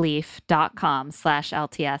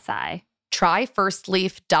tryfirstleaf.com/LTSI.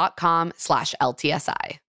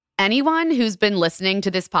 Tryfirstleaf.com/LTSI. Anyone who's been listening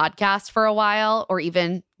to this podcast for a while, or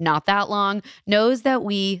even not that long, knows that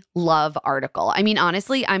we love Article. I mean,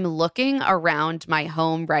 honestly, I'm looking around my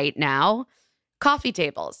home right now. Coffee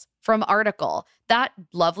tables from Article. That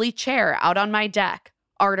lovely chair out on my deck.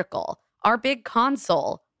 Article. Our big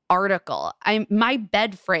console, Article. My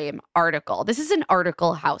bed frame, Article. This is an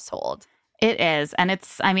Article household. It is. And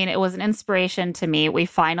it was an inspiration to me. We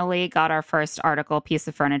finally got our first Article piece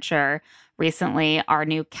of furniture recently, our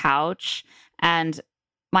new couch. And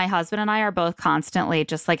my husband and I are both constantly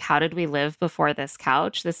just like, how did we live before this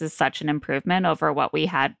couch? This is such an improvement over what we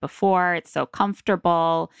had before. It's so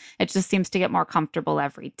comfortable. It just seems to get more comfortable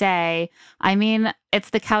every day. I mean,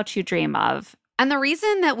 it's the couch you dream of. And the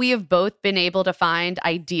reason that we have both been able to find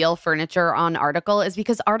ideal furniture on Article is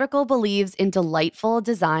because Article believes in delightful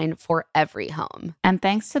design for every home. And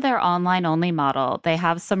thanks to their online-only model, they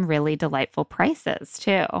have some really delightful prices,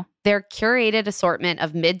 too. Their curated assortment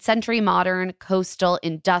of mid-century modern, coastal,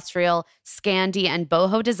 industrial, Scandi, and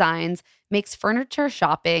boho designs makes furniture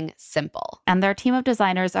shopping simple. And their team of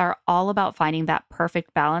designers are all about finding that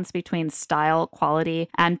perfect balance between style, quality,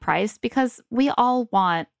 and price, because we all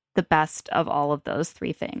want the best of all of those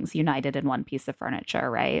three things united in one piece of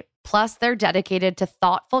furniture, right? Plus, they're dedicated to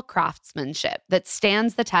thoughtful craftsmanship that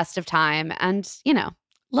stands the test of time and,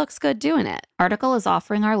 looks good doing it. Article is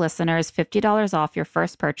offering our listeners $50 off your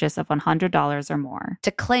first purchase of $100 or more.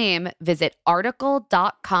 To claim, visit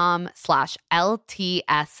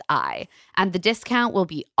article.com/LTSI, and the discount will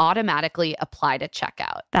be automatically applied at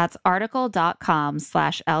checkout. That's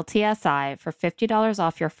article.com/LTSI for $50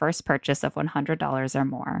 off your first purchase of $100 or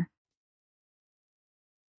more.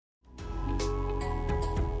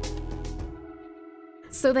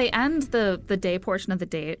 So they end the day portion of the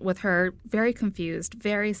date with her very confused,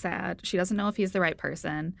 very sad. She doesn't know if he's the right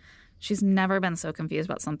person. She's never been so confused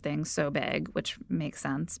about something so big, which makes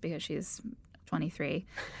sense because she's 23.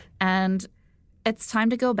 And it's time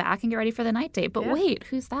to go back and get ready for the night date. But wait,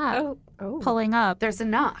 who's that? Pulling up. There's a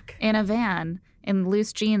knock. In a van in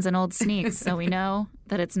loose jeans and old sneaks. So we know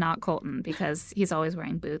that it's not Colton because he's always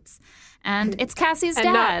wearing boots. And it's Cassie's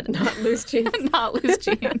dad. Not loose jeans. Not loose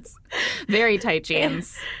jeans. Very tight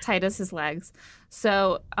jeans. Tight as his legs.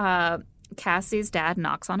 So Cassie's dad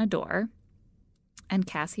knocks on a door and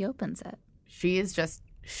Cassie opens it. She is just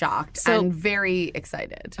shocked and very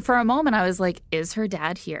excited. For a moment, I was like, is her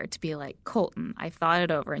dad here to be like, Colton, I thought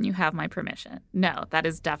it over and you have my permission? No, that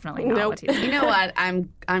is definitely not what he's doing. You know what?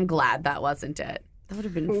 I'm glad that wasn't it. That would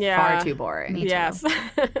have been far too boring. Yes.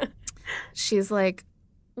 She's like,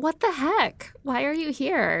 what the heck? Why are you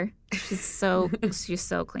here? She's so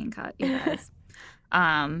clean cut, you guys.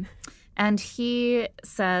 And he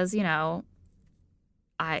says, that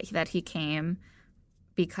he came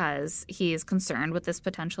because he is concerned with this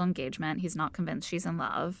potential engagement. He's not convinced she's in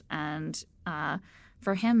love. And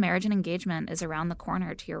for him, marriage and engagement is around the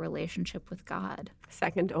corner to your relationship with God.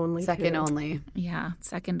 Second only. Second to- only. Yeah,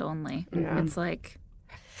 second only. Yeah. It's like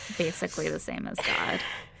basically the same as God.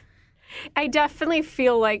 I definitely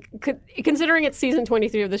feel like, considering it's season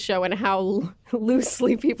 23 of the show and how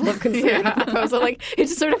loosely people have considered the proposal, like it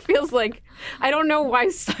just sort of feels like I don't know why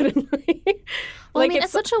suddenly. Well, I mean,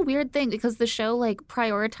 it's such a weird thing because the show like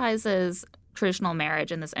prioritizes traditional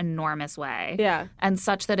marriage in this enormous way. Yeah. And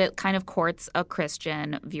such that it kind of courts a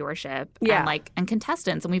Christian viewership Yeah. and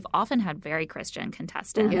contestants. And we've often had very Christian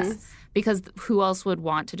contestants. Yes. Because who else would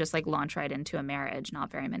want to just like launch right into a marriage?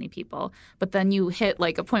 Not very many people. But then you hit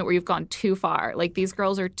like a point where you've gone too far. Like these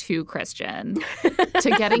girls are too Christian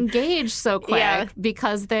to get engaged so quick Yeah.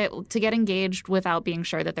 because to get engaged without being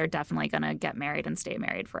sure that they're definitely going to get married and stay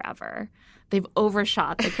married forever. They've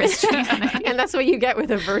overshot the Christianity. And that's what you get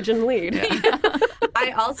with a virgin lead.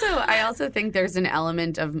 I also think there's an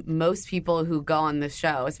element of most people who go on the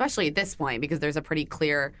show, especially at this point, because there's a pretty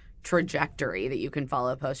clear trajectory that you can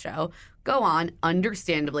follow post-show, go on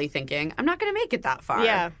understandably thinking, I'm not going to make it that far.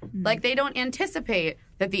 Yeah. Like they don't anticipate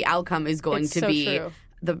that the outcome is going It's to so be true.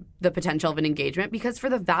 the potential of an engagement, because for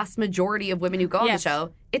the vast majority of women who go on the Yes.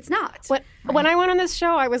 show, it's not. When I went on this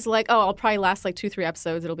show, I was like, oh, I'll probably last like 2-3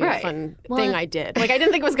 episodes. It'll be a Right. fun Well, thing I did. Like, I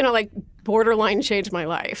didn't think it was going to like borderline change my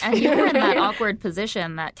life. And you're in that awkward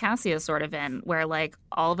position that Cassie is sort of in, where like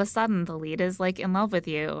all of a sudden the lead is like in love with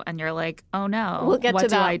you, and you're like, oh no, We'll get what to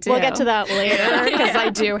do that. I do? We'll get to that later because I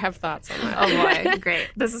do have thoughts on that. Oh boy, great!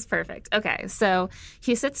 This is perfect. Okay, so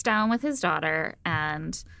he sits down with his daughter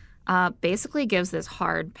and basically gives this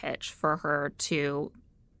hard pitch for her to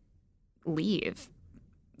leave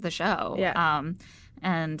the show. Yeah.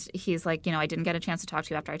 And he's like, I didn't get a chance to talk to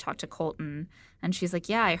you after I talked to Colton. And she's like,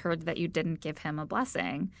 yeah, I heard that you didn't give him a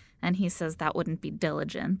blessing. And he says that wouldn't be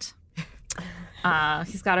diligent.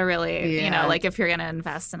 He's got to really, Yeah. like if you're going to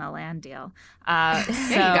invest in a land deal. Yeah,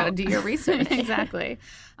 you got to do your research. Exactly.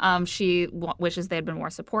 She wishes they had been more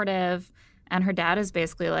supportive. And her dad is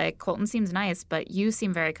basically like, Colton seems nice, but you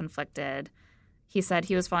seem very conflicted. He said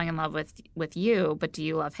he was falling in love with you, but do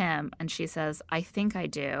you love him? And she says, I think I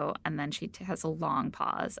do. And then she has a long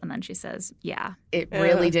pause. And then she says, yeah. It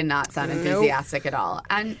really did not sound enthusiastic at all.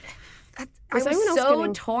 And I was anyone else so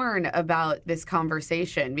getting- torn about this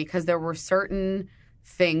conversation because there were certain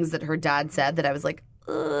things that her dad said that I was like,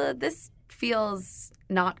 this feels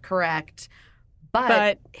not correct.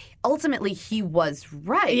 But ultimately, he was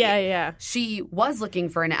right. Yeah. She was looking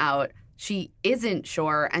for an out. She isn't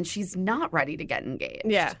sure, and she's not ready to get engaged.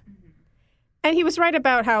 Yeah. And he was right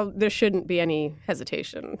about how there shouldn't be any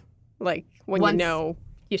hesitation. Like, when you know,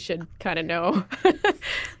 you should kind of know.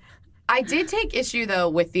 I did take issue, though,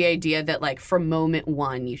 with the idea that, like, from moment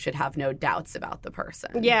one, you should have no doubts about the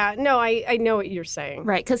person. Yeah, no, I know what you're saying.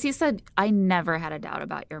 Right. Because he said, I never had a doubt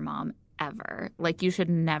about your mom ever. Like, you should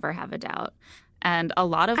never have a doubt. And a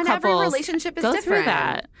lot of And every couples relationship is go different. through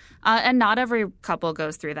that. And not every couple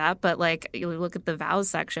goes through that. But, like, you look at the vows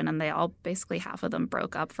section, and they all basically half of them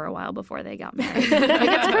broke up for a while before they got married. Like,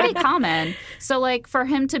 it's pretty common. So, like, for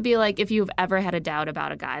him to be like, if you've ever had a doubt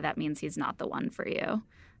about a guy, that means he's not the one for you.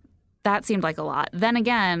 That seemed like a lot. Then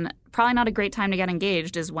again, probably not a great time to get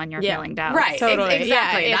engaged is when you're feeling doubts. Right. Totally.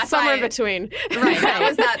 Exactly. Yeah, That's it's somewhere why- between. Right.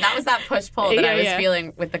 That was that push-pull that I was Yeah.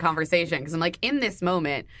 feeling with the conversation. Because I'm like, in this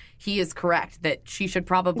moment, he is correct that she should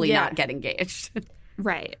probably not get engaged.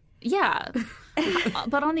 Right. Yeah.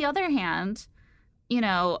 But on the other hand,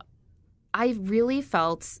 I really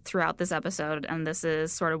felt throughout this episode, and this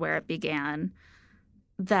is sort of where it began,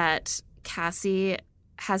 that Cassie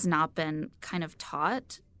has not been kind of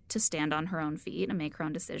taught to stand on her own feet and make her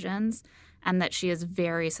own decisions, and that she is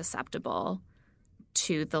very susceptible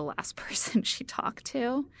to the last person she talked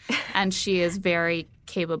to. And she is very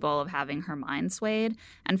capable of having her mind swayed.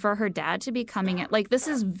 And for her dad to be coming in, like, this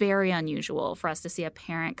is very unusual for us to see a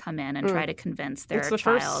parent come in and try to convince their It's the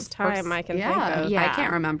child. first time I can think of. Yeah. I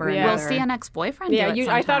can't remember. Yeah. We'll another. see an ex-boyfriend Yeah, do it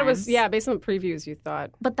I thought it was, sometimes. based on the previews you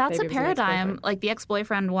thought. But that's maybe a it was an paradigm. ex-boyfriend. Like, the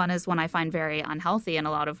ex-boyfriend one is one I find very unhealthy in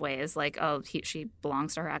a lot of ways. Like, she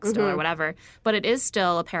belongs to her ex still or whatever. But it is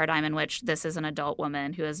still a paradigm in which this is an adult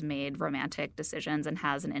woman who has made romantic decisions and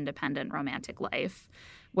has an independent romantic life.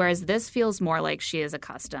 Whereas this feels more like she is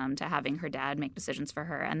accustomed to having her dad make decisions for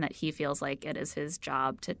her, and that he feels like it is his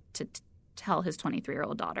job to tell his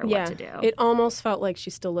 23-year-old daughter what to do. It almost felt like she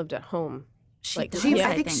still lived at home. She does,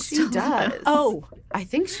 I think she does. Oh. I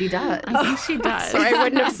think she does. I think she does. Sorry, I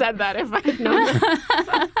wouldn't have said that if I had known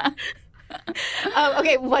that.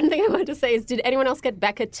 Okay, one thing I wanted to say is, did anyone else get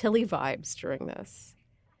Becca Tilly vibes during this?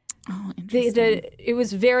 Oh, interesting. It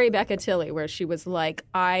was very Becca Tilly, where she was like,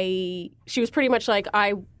 she was pretty much like,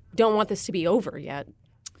 I don't want this to be over yet.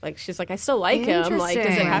 Like, she's like, I still like him. Like,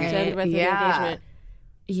 does it have to end with an engagement?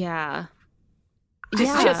 Yeah.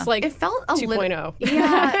 It's just like it felt a 2.0.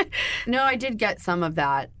 Yeah. No, I did get some of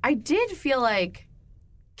that. I did feel like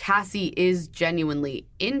Cassie is genuinely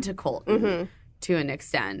into Colton to an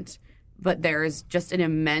extent, but there's just an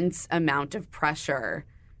immense amount of pressure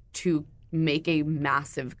to make a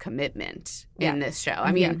massive commitment in this show.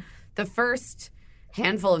 I mean, the first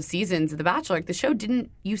handful of seasons of The Bachelor, like, the show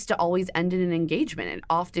didn't used to always end in an engagement. It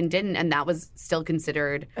often didn't, and that was still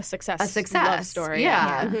considered a success love story.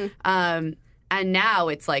 Yeah. And now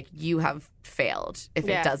it's like you have failed if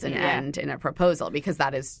it doesn't end in a proposal, because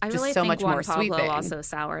that is I just really so think much Juan more Pablo sweeping. also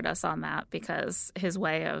soured us on that because his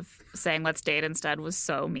way of saying let's date instead was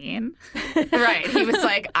so mean. Right. He was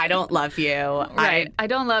like, I don't love you. Right. I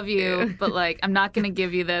don't love you, but like I'm not going to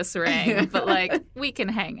give you this ring, but like we can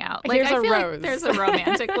hang out. Like Here's I a feel rose. like there's a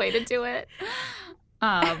romantic way to do it.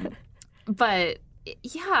 But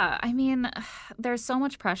yeah, I mean, there's so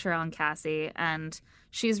much pressure on Cassie, and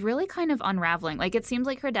she's really kind of unraveling. Like, it seems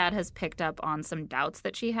like her dad has picked up on some doubts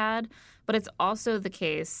that she had, but it's also the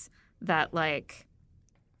case that, like,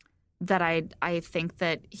 that I think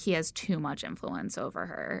that he has too much influence over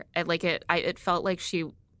her. It felt like she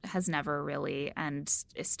has never really and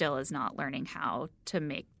still is not learning how to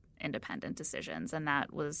make independent decisions, and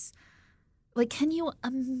that was... Like, can you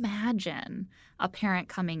imagine a parent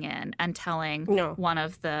coming in and telling one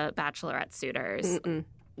of the Bachelorette suitors,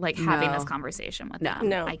 like, having this conversation with them?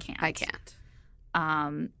 No. I can't. I can't.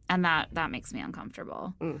 And that makes me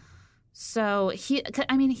uncomfortable. So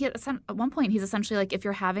at one point, he's essentially like, if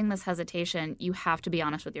you're having this hesitation, you have to be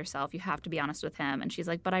honest with yourself. You have to be honest with him. And she's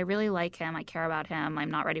like, but I really like him. I care about him.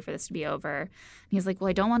 I'm not ready for this to be over. And he's like, well,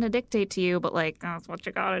 I don't want to dictate to you, but, like, that's what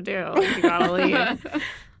you got to do. You got to leave.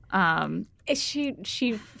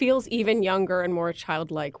 She feels even younger and more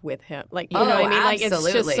childlike with him. Like, you know Oh, what I mean? Like, it's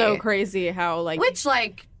absolutely. just so crazy how, like... Which,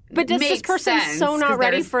 like, But does this makes person sense, so not 'cause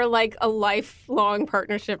ready there's- for, like, a lifelong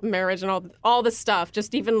partnership, marriage, and all the stuff?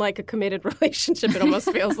 Just even, like, a committed relationship, it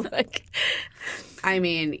almost feels like. I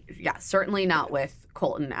mean, yeah, certainly not with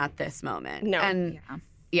Colton at this moment. No. And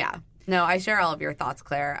yeah. No, I share all of your thoughts,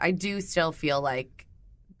 Claire. I do still feel like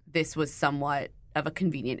this was somewhat of a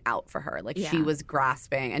convenient out for her. Like, she was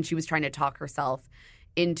grasping and she was trying to talk herself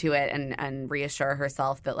into it and reassure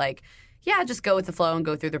herself that, like, yeah, just go with the flow and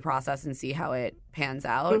go through the process and see how it pans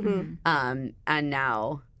out. And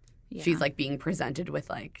now she's, like, being presented with,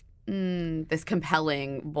 like, this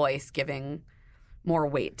compelling voice giving more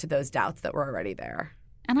weight to those doubts that were already there.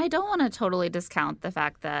 And I don't want to totally discount the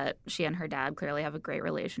fact that she and her dad clearly have a great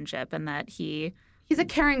relationship and that he's a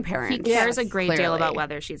caring parent. He cares a great deal clearly. about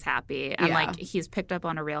whether she's happy. And, like, he's picked up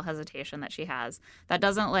on a real hesitation that she has. That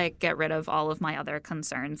doesn't, like, get rid of all of my other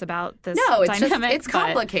concerns about this dynamic. No, it's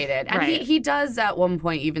complicated. And Right. he does at one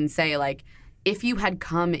point even say, like, if you had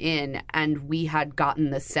come in and we had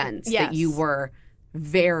gotten the sense that you were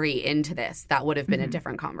very into this, that would have been a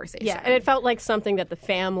different conversation. Yeah, and it felt like something that the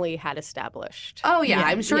family had established. Oh, yeah.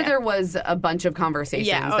 I'm sure there was a bunch of conversations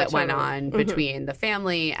that went totally. on between the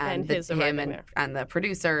family and his him arriving there. and the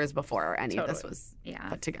producers before any of this was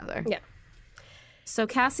put together. Yeah. So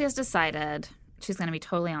Cassie has decided she's going to be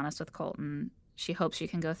totally honest with Colton. She hopes she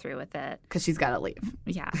can go through with it. Because she's got to leave.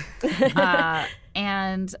 Yeah.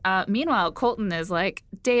 And meanwhile, Colton is like,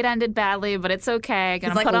 date ended badly, but it's okay.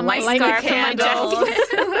 Gonna He's put like, on my light the scarf and my candles.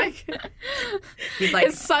 jacket. He's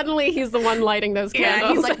like, Suddenly, he's the one lighting those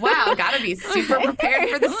candles. he's like, wow, got to be super prepared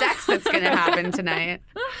for the sex that's going to happen tonight.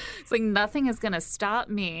 It's like, nothing is going to stop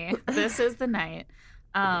me. This is the night.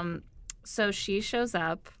 So she shows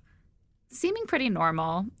up, seeming pretty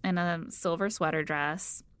normal, in a silver sweater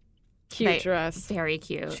dress. Cute dress. Very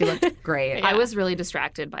cute. She looked great. I was really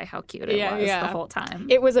distracted by how cute it was the whole time.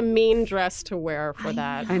 It was a mean dress to wear for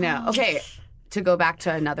that. I know. Okay, to go back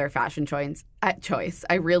to another fashion choice,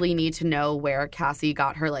 I really need to know where Cassie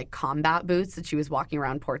got her, like, combat boots that she was walking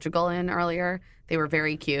around Portugal in earlier. They were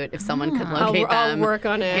very cute. If someone could locate I'll them. work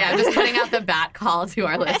on it. Yeah, just putting out the bat call to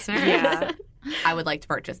our listeners. Yeah. I would like to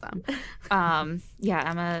purchase them.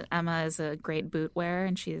 Emma is a great boot wearer,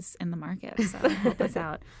 and she's in the market, so help us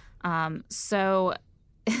out. So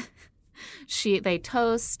they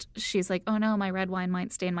toast. She's like, oh no, my red wine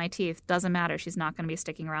might stain my teeth. Doesn't matter. She's not going to be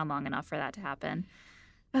sticking around long enough for that to happen.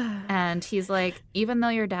 And he's like, even though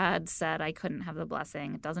your dad said I couldn't have the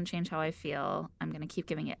blessing, it doesn't change how I feel. I'm going to keep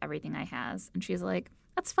giving it everything I has. And she's like,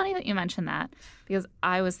 that's funny that you mentioned that, because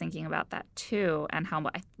I was thinking about that too, and how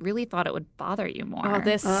I really thought it would bother you more. Oh,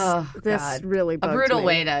 this God. really bugged A brutal me.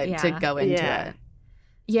 way to go into it.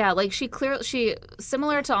 Yeah, like she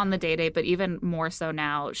similar to on the date, but even more so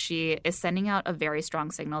now, she is sending out a very strong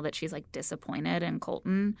signal that she's like disappointed in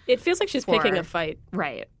Colton. It feels like she's picking a fight.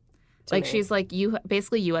 Right. To Like me. she's like, you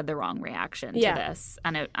had the wrong reaction Yeah. to this,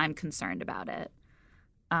 and I'm concerned about it.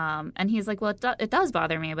 And he's like, well, it does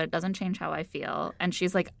bother me, but it doesn't change how I feel. And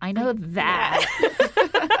she's like, I know that.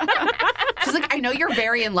 She's like, I know you're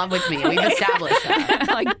very in love with me. We've established that.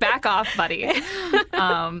 Like, back off, buddy.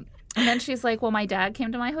 And then she's like, well, my dad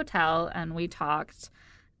came to my hotel and we talked.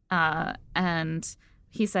 And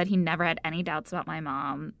he said he never had any doubts about my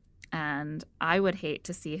mom. And I would hate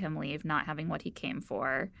to see him leave not having what he came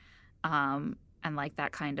for. And like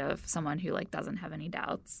that kind of someone who like doesn't have any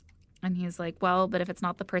doubts. And he's like, well, but if it's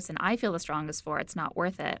not the person I feel the strongest for, it's not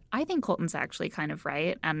worth it. I think Colton's actually kind of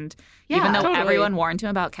right. And even though totally. everyone warned him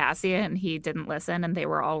about Cassie and he didn't listen and they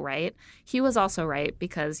were all right, he was also right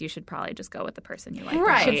because you should probably just go with the person you like. the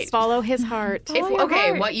Right. most. Follow his heart.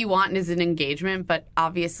 What you want is an engagement, but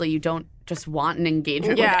obviously you don't just want an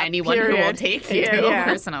engagement with anyone who will period. take you. Yeah.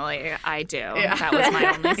 Personally, I do. That was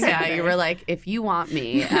my only Yeah, standard. you were like, if you want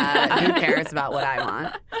me, who cares about what I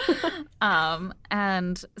want?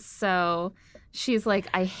 And so she's like,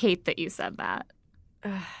 I hate that you said that.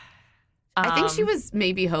 I think she was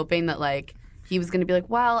maybe hoping that like he was going to be like,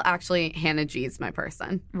 well, actually, Hannah G is my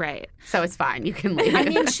person, Right. so it's fine. You can leave. I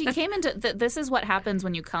mean, she came into this is what happens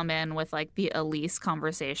when you come in with like the Elise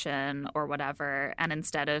conversation or whatever, and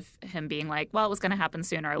instead of him being like, well, it was going to happen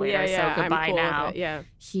sooner or later, so I'm goodbye cool with now, it, yeah.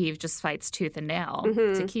 he just fights tooth and nail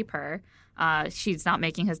to keep her. She's not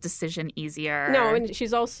making his decision easier. No, and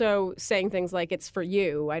she's also saying things like, it's for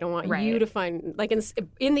you. I don't want you to find... Like,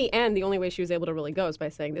 in the end, the only way she was able to really go is by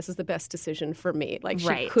saying, this is the best decision for me. Like, she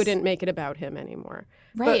Right. couldn't make it about him anymore.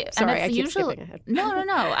 Right. But, sorry, and I it's keep usually, skipping ahead. No.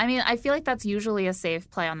 I mean, I feel like that's usually a safe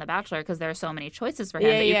play on The Bachelor because there are so many choices for him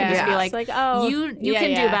that you can just be It's like, oh, you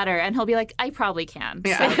can do better. And he'll be like, I probably can.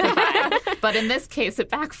 So goodbye. But in this case, it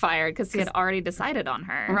backfired because he had already decided on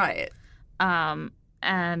her. Right.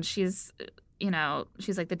 And she's,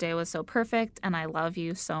 she's like, the day was so perfect and I love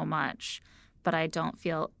you so much, but I don't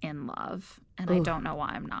feel in love. And I don't know why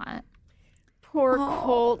I'm not. Poor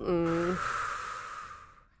Colton.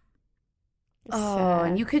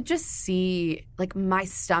 And you could just see, like, my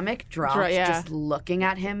stomach dropped just looking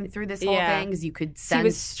at him through this whole thing. Because you could sense... He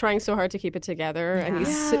was trying so hard to keep it together, and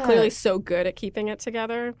he's Yeah. clearly so good at keeping it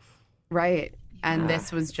together. Right. And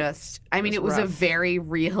this was just... I mean, it was a very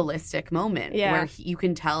realistic moment where you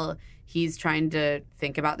can tell he's trying to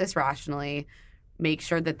think about this rationally, make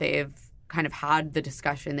sure that they've kind of had the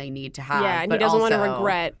discussion they need to have. Yeah, and but he doesn't want to also-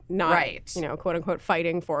 regret not, Right. quote unquote,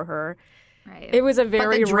 fighting for her. Right. It was a But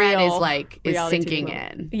very the dread real is, like, is reality TV sinking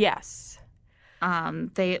moment. in. Yes.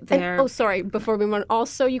 They're Sorry, before we move on,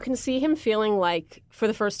 also you can see him feeling like, for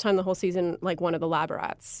the first time the whole season, like one of the lab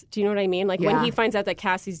rats. Do you know what I mean? Like when he finds out that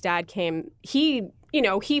Cassie's dad came, he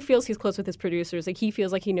feels he's close with his producers. Like he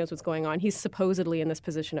feels like he knows what's going on. He's supposedly in this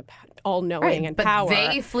position of all-knowing and but power.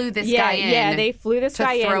 they flew this guy in. Yeah, they flew this to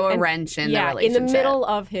guy in. throw a and- wrench in the in relationship. the middle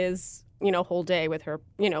of his whole day with her,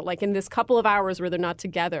 like in this couple of hours where they're not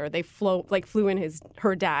together, they flew in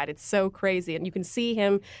her dad. It's so crazy. And you can see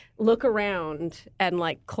him look around and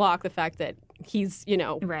like clock the fact that he's,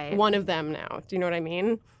 Right. one of them now. Do you know what I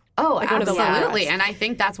mean? Oh, Like one of the absolutely. lads. And I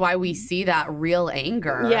think that's why we see that real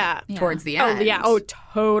anger towards the end. Oh, yeah. Oh,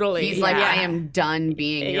 totally. He's like, yeah. I am done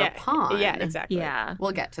being your pawn. Yeah, exactly. yeah.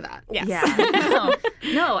 We'll get to that. Yes. Yeah.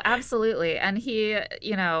 No, absolutely. And he,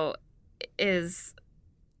 is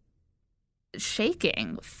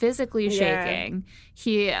shaking, physically Yeah. shaking.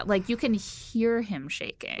 He, like, you can hear him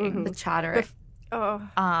shaking. The chatter. Oh.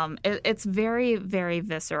 It's very, very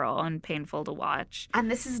visceral and painful to watch.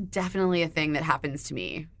 And this is definitely a thing that happens to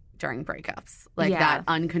me during breakups. Like Yeah. that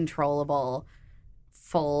uncontrollable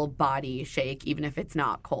full body shake, even if it's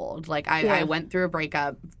not cold. Like I went through a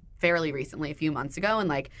breakup fairly recently, a few months ago, and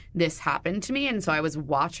like this happened to me. And so I was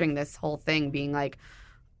watching this whole thing being like,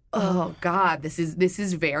 oh God, this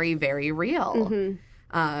is very, very real.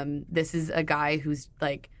 This is a guy who's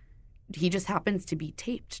like, he just happens to be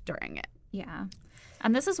taped during it. Yeah.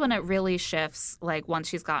 And this is when it really shifts, like once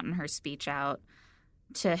she's gotten her speech out,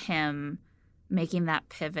 to him making that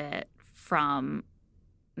pivot from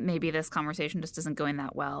maybe this conversation just isn't going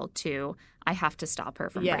that well to I have to stop her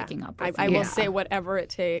from breaking up with I you. will say whatever it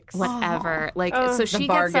takes. Whatever. So she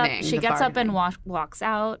bargaining, gets up and walks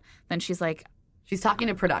out. Then she's like, She's talking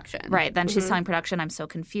to production. right. Then she's telling production, I'm so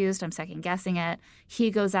confused. I'm second guessing it. He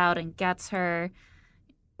goes out and gets her.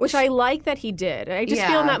 Which I like that he did. I just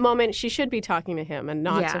feel in that moment she should be talking to him and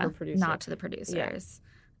not to her producers. Not to the producers.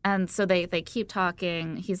 And so they keep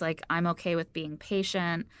talking. He's like, I'm okay with being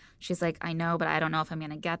patient. She's like, I know, but I don't know if I'm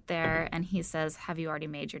going to get there. And he says, have you already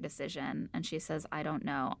made your decision? And she says, I don't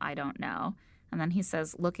know. And then he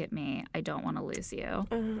says, look at me. I don't want to lose you.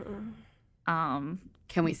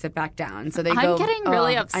 Can we sit back down? So they I'm getting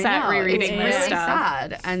really upset rereading it's this really stuff.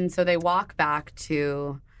 sad. And so they walk back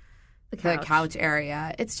to the couch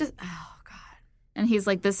area. It's just, oh, God. And he's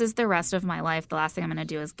like, this is the rest of my life. The last thing I'm going to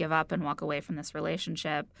do is give up and walk away from this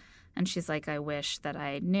relationship. And she's like, I wish that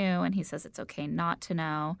I knew. And he says, it's okay not to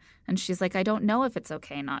know. And she's like, I don't know if it's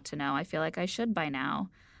okay not to know. I feel like I should by now.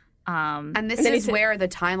 And this is where the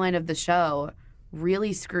timeline of the show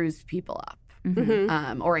really screws people up.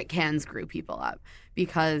 Or it can screw people up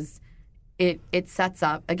because it sets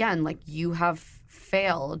up, again, like you have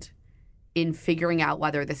failed in figuring out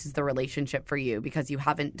whether this is the relationship for you because you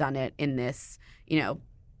haven't done it in this,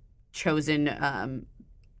 chosen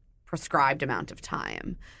prescribed amount of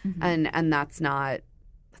time. And that's not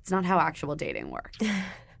how actual dating works.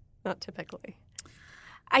 Not typically.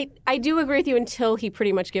 I do agree with you until he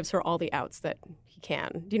pretty much gives her all the outs that he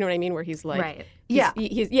can. Do you know what I mean? Where he's like, right.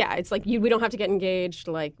 It's like we don't have to get engaged.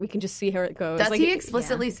 Like we can just see how it goes. Does like, he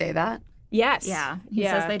explicitly say that? Yes. Yeah. He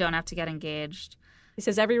says they don't have to get engaged. He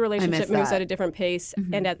says every relationship moves that. at a different pace,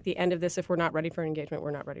 and at the end of this, if we're not ready for an engagement,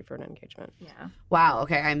 we're not ready for an engagement. Yeah. Wow.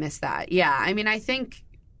 Okay, I missed that. Yeah. I mean, I think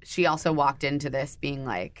she also walked into this being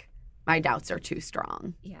like, my doubts are too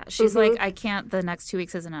strong. Yeah. She's like, I can't, the next 2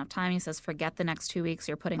 weeks isn't enough time. He says, forget the next 2 weeks.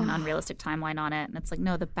 You're putting an unrealistic timeline on it. And it's like,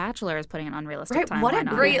 no, The Bachelor is putting an unrealistic timeline What on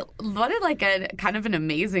it. like a kind of an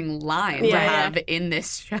amazing line to Yeah. have in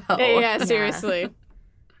this show. Yeah, seriously.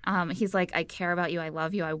 He's like, I care about you. I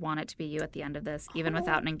love you. I want it to be you at the end of this. Even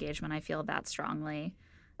without an engagement, I feel that strongly.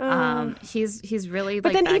 He's really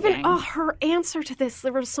But like then begging. her answer to this,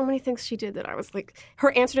 there were so many things she did that I was like,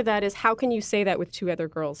 her answer to that is, how can you say that with two other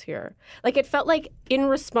girls here? Like it felt like in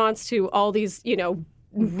response to all these, big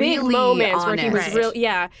Really moments where he was honest. real.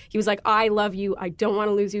 Yeah, he was like, I love you. I don't want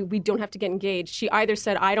to lose you. We don't have to get engaged. She either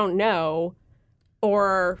said, I don't know,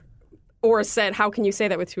 or said, how can you say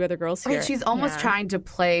that with two other girls here? Right, she's almost trying to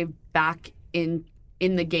play back in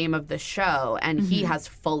the game of the show, and he has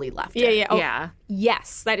fully left it. Yeah. Oh, Yeah.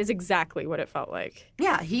 Yes, that is exactly what it felt like.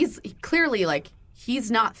 Yeah, he's clearly like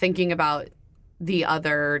he's not thinking about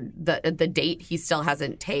the date he still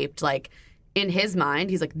hasn't taped. Like in his mind,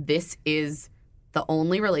 he's like, this is the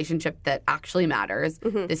only relationship that actually matters.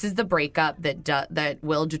 This is the breakup that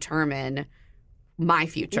will determine my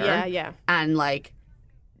future. Yeah.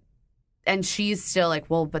 And she's still like,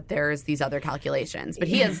 well, but there's these other calculations. But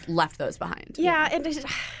he has left those behind. Yeah,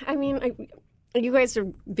 and you guys are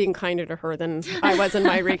being kinder to her than I was in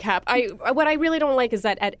my recap. What I really don't like is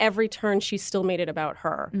that at every turn she still made it about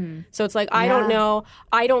her. So it's like, I don't know.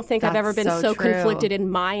 I don't think I've ever been That's so so true. conflicted in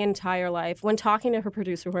my entire life. When talking to her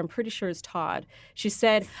producer, who I'm pretty sure is Todd, she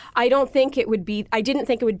said, I didn't think it would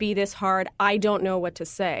be this hard. I don't know what to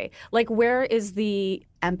say. Like, where is the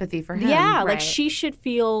Empathy for him. Yeah, like right. she should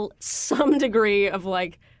feel some degree of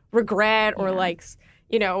like regret or like,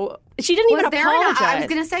 she didn't even apologize. I was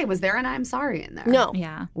going to say, was there an I'm sorry in there? No.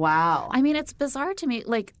 Yeah. Wow. I mean, it's bizarre to me.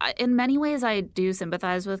 Like, in many ways, I do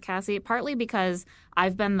sympathize with Cassie, partly because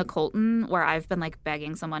I've been the Colton where I've been, like,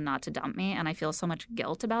 begging someone not to dump me, and I feel so much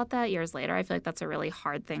guilt about that years later. I feel like that's a really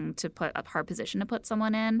hard thing to put, a hard position to put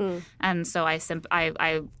someone in. And so I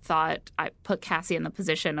thought I put Cassie in the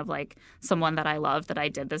position of, like, someone that I loved that I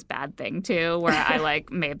did this bad thing to, where I,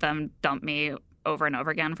 like, made them dump me over and over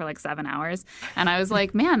again for like 7 hours. And I was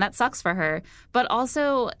like, man, that sucks for her. But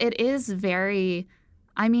also it is very,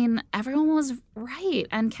 everyone was right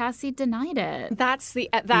and Cassie denied it. That's the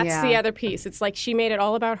other piece. It's like she made it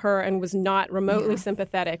all about her and was not remotely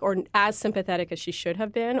sympathetic or as sympathetic as she should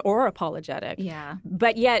have been or apologetic. Yeah.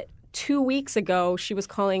 But yet 2 weeks ago she was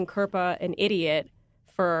calling Kirpa an idiot.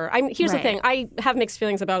 Here's the thing. I have mixed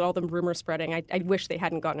feelings about all the rumor spreading. I wish they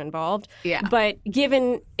hadn't gotten involved. Yeah. But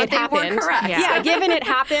given it they were happened, correct. given it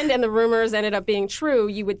happened and the rumors ended up being true,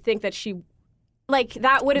 you would think that she, like,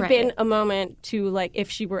 that would have been a moment to, like,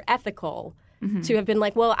 if she were ethical, to have been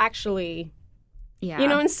like, well, actually,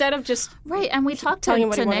 instead of just right. And we talked telling him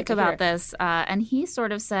what to he wanted Nick to about hear. this, and he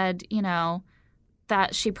sort of said,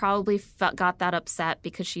 that she probably got that upset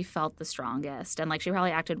because she felt the strongest, and like she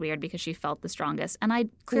probably acted weird because she felt the strongest. And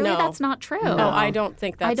clearly that's not true. No, I don't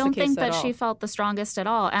think that's I don't the case think that at all. she felt the strongest at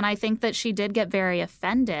all. And I think that she did get very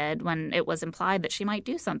offended when it was implied that she might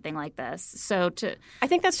do something like this. So I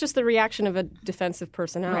think that's just the reaction of a defensive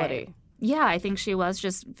personality. Right. Yeah, I think she was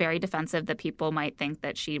just very defensive that people might think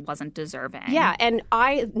that she wasn't deserving. Yeah, and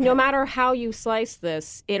no matter how you slice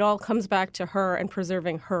this, it all comes back to her and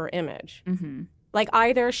preserving her image. Like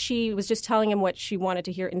either she was just telling him what she wanted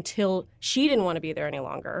to hear until she didn't want to be there any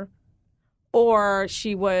longer, or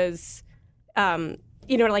she was, in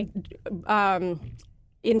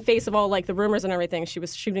face of all like the rumors and everything, she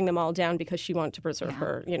was shooting them all down because she wanted to preserve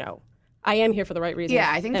her, I am here for the right reason.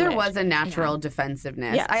 Yeah, I think there image. was a natural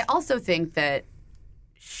defensiveness. Yes. I also think that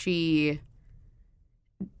she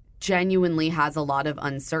genuinely has a lot of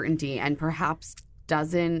uncertainty and perhaps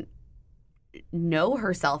doesn't know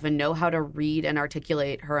herself and know how to read and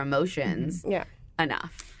articulate her emotions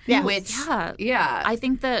enough. Yeah. Which, yeah. I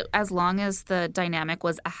think that as long as the dynamic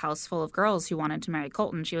was a house full of girls who wanted to marry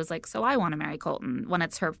Colton, she was like, so I want to marry Colton. When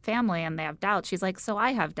it's her family and they have doubts, she's like, so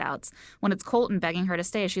I have doubts. When it's Colton begging her to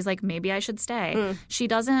stay, she's like, maybe I should stay. She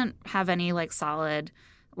doesn't have any like solid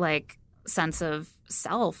like sense of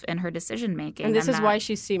self in her decision making. And this is why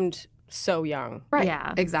she seemed so young. right,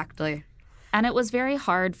 Yeah. exactly. And it was very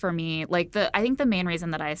hard for me. Like I think the main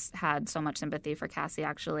reason that I had so much sympathy for Cassie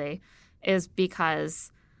actually is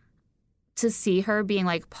because to see her being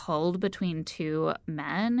like pulled between two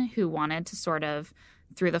men who wanted to sort of,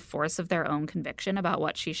 through the force of their own conviction about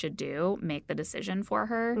what she should do, make the decision for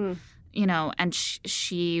her, and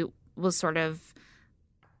she was sort of,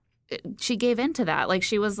 she gave into that. Like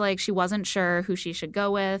she was like, she wasn't sure who she should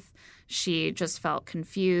go with. She just felt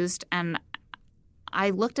confused. And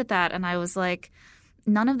I looked at that and I was like,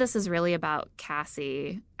 none of this is really about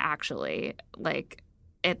Cassie, actually. Like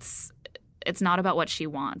it's not about what she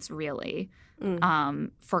wants, really,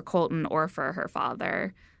 for Colton or for her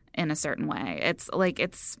father in a certain way.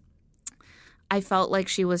 I felt like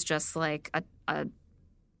she was just like a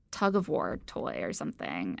tug of war toy or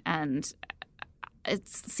something. And it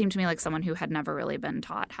seemed to me like someone who had never really been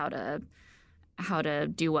taught how to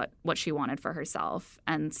do what she wanted for herself.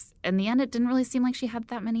 And in the end, it didn't really seem like she had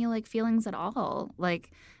that many like feelings at all,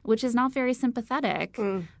 like, which is not very sympathetic.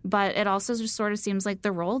 But it also just sort of seems like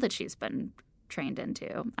the role that she's been trained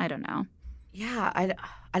into. I don't know. Yeah,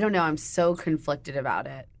 I don't know. I'm so conflicted about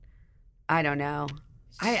it. I don't know.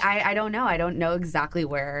 I don't know. I don't know exactly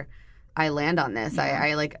where I land on this.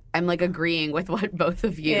 Yeah. I'm agreeing with what both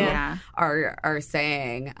of you are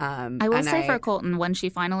saying. I will say for Colton, when she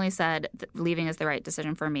finally said leaving is the right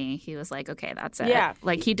decision for me, he was like, okay, that's it. Yeah.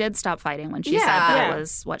 Like he did stop fighting when she said that it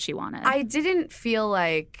was what she wanted. I didn't feel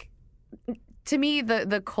like, to me,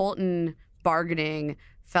 the Colton bargaining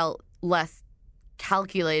felt less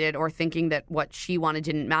calculated or thinking that what she wanted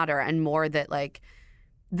didn't matter, and more that like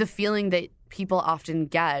the feeling that people often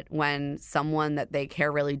get when someone that they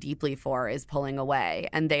care really deeply for is pulling away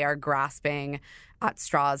and they are grasping at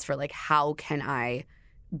straws for like, how can I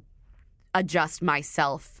adjust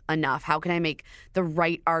myself enough? How can I make the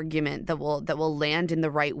right argument that will land in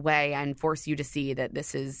the right way and force you to see that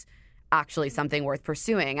this is actually something worth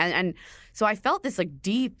pursuing? And so I felt this like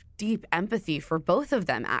deep empathy for both of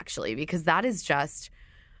them, actually, because that is just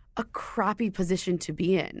a crappy position to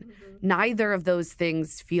be in. Neither of those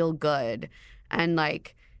things feel good. And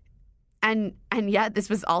like, and yet this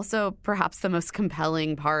was also perhaps the most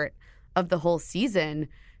compelling part of the whole season,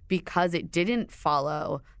 because it didn't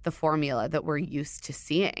follow the formula that we're used to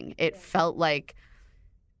seeing. It felt like,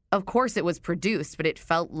 of course it was produced, but it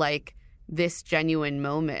felt like this genuine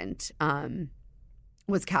moment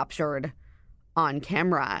was captured on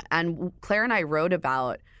camera. And Claire and I wrote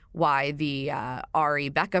about why the Ari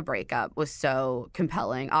Becca breakup was so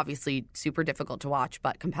compelling. Obviously super difficult to watch,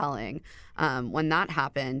 but compelling when that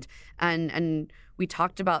happened. And we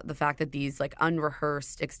talked about the fact that these like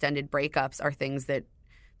unrehearsed extended breakups are things that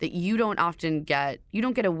you don't often get. You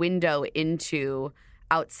don't get a window into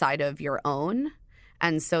outside of your own.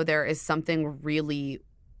 And so there is something really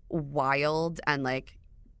wild and like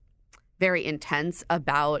very intense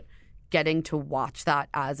about getting to watch that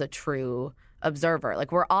as a true observer.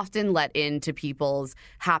 Like we're often let into people's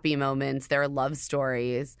happy moments, their love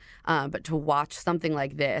stories, but to watch something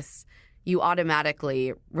like this, you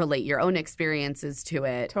automatically relate your own experiences to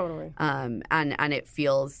it. Totally. And it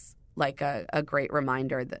feels like a great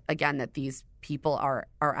reminder that, again, that these people are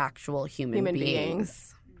actual human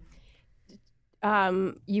beings.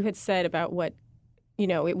 You had said about what,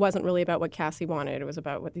 it wasn't really about what Cassie wanted. It was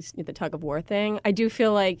about what the tug of war thing. I do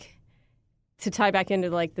feel like, to tie back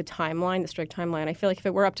into like the timeline, the strict timeline, I feel like if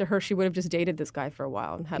it were up to her, she would have just dated this guy for a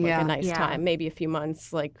while and had like a nice time, maybe a few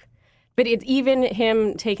months, like But it's even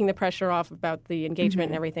him taking the pressure off about the engagement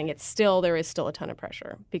and everything, there is still a ton of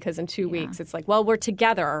pressure because in 2 weeks it's like, well, we're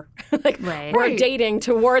together. Like we're dating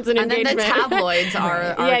towards an engagement. And then the tabloids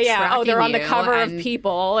are Oh, they're on the cover and, of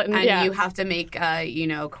People. And you have to make a,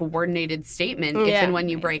 coordinated statement if and when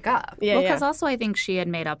you break up. Because also I think she had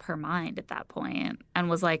made up her mind at that point and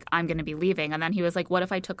was like, I'm going to be leaving. And then he was like, what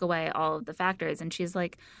if I took away all of the factors? And she's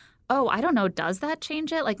like, oh, I don't know. Does that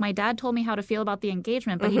change it? Like, my dad told me how to feel about the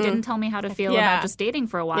engagement, but he didn't tell me how to feel about just dating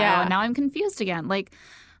for a while. And now I'm confused again. Like,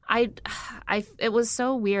 it was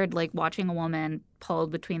so weird, like, watching a woman pulled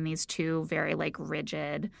between these two very, like,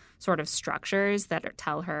 rigid sort of structures that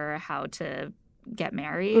tell her how to get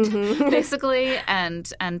married, basically, and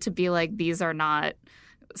to be like, these are not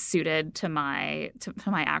suited to my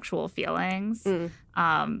actual feelings.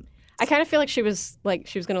 I kind of feel like she was going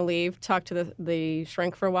to leave, talk to the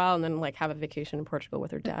shrink for a while, and then like have a vacation in Portugal with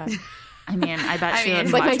her dad. I mean, I bet she would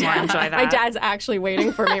much more enjoy that. My dad's actually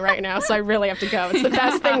waiting for me right now, so I really have to go. It's the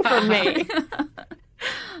best thing for me.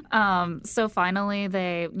 So finally,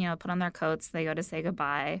 they put on their coats. They go to say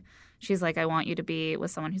goodbye. She's like, I want you to be with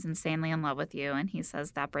someone who's insanely in love with you. And he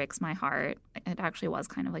says, that breaks my heart. It actually was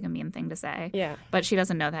kind of like a mean thing to say. Yeah. But she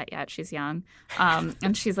doesn't know that yet. She's young.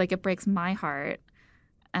 And she's like, it breaks my heart.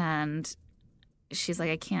 And she's like,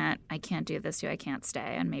 I can't do this to you. I can't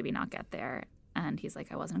stay and maybe not get there. And he's like,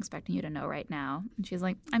 I wasn't expecting you to know right now. And she's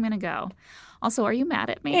like, I'm going to go. Also, are you mad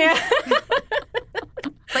at me? Yeah.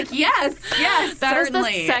 Like, yes, that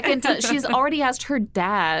certainly. Is the second time. She's already asked her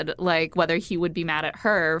dad, like, whether he would be mad at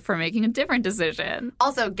her for making a different decision.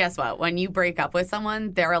 Also, guess what? When you break up with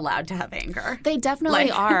someone, they're allowed to have anger. They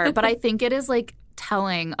definitely are. But I think it is, like,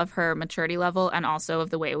 telling of her maturity level and also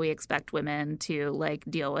of the way we expect women to, like,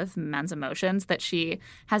 deal with men's emotions that she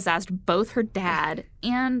has asked both her dad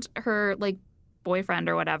and her, like, boyfriend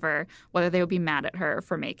or whatever whether they would be mad at her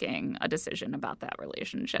for making a decision about that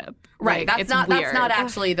relationship. Right. Like, that's not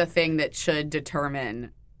actually the thing that should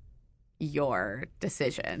determine your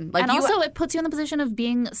decision. Like, and also it puts you in the position of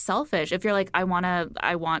being selfish. If you're like, I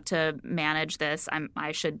want to manage this,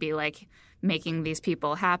 I should be like making these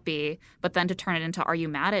people happy, but then to turn it into, are you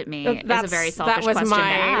mad at me, is a very selfish question to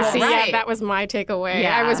ask. Yeah, that was my takeaway.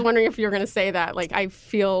 Yeah. I was wondering if you were going to say that. Like, I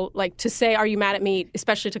feel like to say, are you mad at me,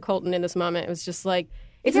 especially to Colton in this moment, it was just like,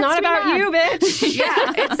 it's not about you, bitch.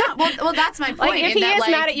 Yeah, it's not. Well, that's my point. Like, if he is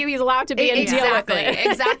mad at you, he's allowed to be and deal with it.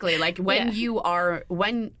 Exactly. Like, when you are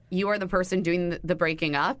the person doing the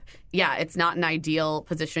breaking up, yeah, it's not an ideal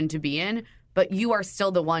position to be in, but you are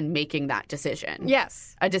still the one making that decision.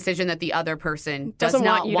 Yes. A decision that the other person does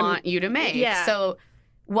not want you to make. Yeah. So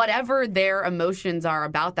whatever their emotions are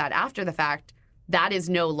about that after the fact, that is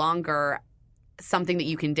no longer something that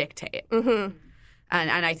you can dictate. Mm-hmm.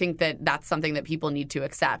 And I think that that's something that people need to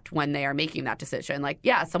accept when they are making that decision. Like,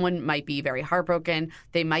 yeah, someone might be very heartbroken.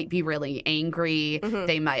 They might be really angry. Mm-hmm.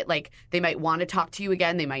 They might want to talk to you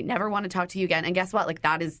again. They might never want to talk to you again. And guess what? Like,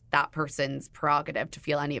 that is that person's prerogative to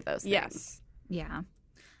feel any of those things. Yes. Yeah.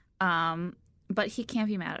 But he can't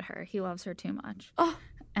be mad at her. He loves her too much. Oh,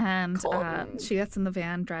 and she gets in the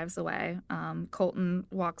van, drives away. Colton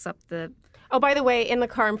walks up the... Oh, by the way, in the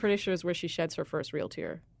car, I'm pretty sure is where she sheds her first real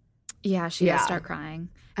tear. Yeah, she does start crying.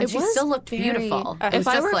 And she still looked beautiful. If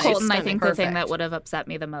I were Colton, I think the thing that would have upset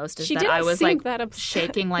me the most is that I was like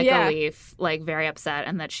shaking like a leaf, like very upset,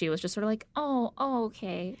 and that she was just sort of like, oh,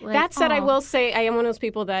 okay. Like, that said, I will say I am one of those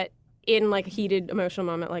people that in like a heated emotional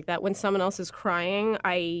moment like that, when someone else is crying,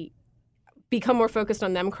 I become more focused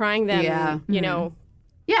on them crying than, you know.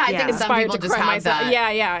 Yeah, I think some people just have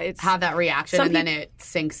that. It's have that reaction, and then it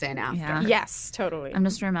sinks in after. Yeah. Yes, totally. I'm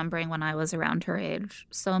just remembering when I was around her age,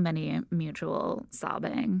 so many mutual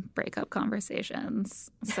sobbing breakup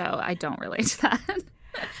conversations. So I don't relate to that.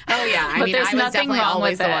 Oh yeah, I mean, I was definitely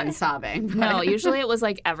always the one sobbing. But. No, usually it was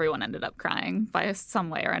like everyone ended up crying by some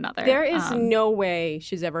way or another. There is no way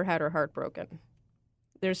she's ever had her heart broken.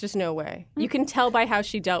 There's just no way. You can tell by how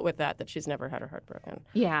she dealt with that she's never had her heart broken.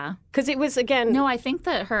 Yeah. Because it was, again... No, I think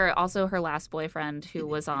that her last boyfriend who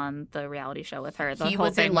was on the reality show with her, he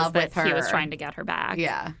was in love with her. He was trying to get her back.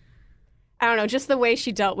 Yeah. I don't know, just the way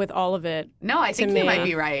she dealt with all of it. No, I think you might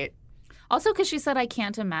be right. Also, because she said, I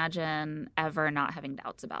can't imagine ever not having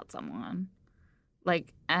doubts about someone.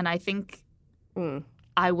 Like, and I think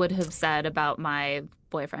I would have said about my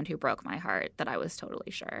boyfriend who broke my heart that I was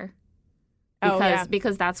totally sure.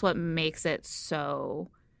 Because that's what makes it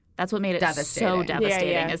so. That's what made it so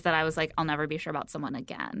devastating is that I was like, I'll never be sure about someone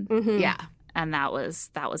again. Mm-hmm. Yeah, and that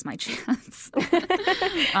was my chance.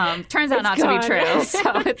 Turns out not to be true,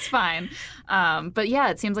 so it's fine. But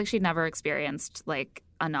yeah, it seems like she'd never experienced like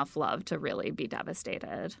enough love to really be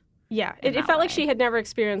devastated. Yeah, in it that felt like way. she had never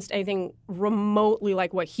experienced anything remotely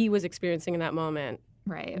like what he was experiencing in that moment,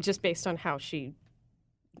 Right. just based on how she,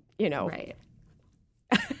 Right.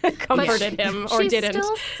 comforted him or She's didn't.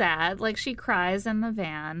 still sad. Like, she cries in the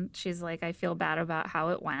van. She's like, I feel bad about how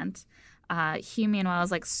it went. He, meanwhile,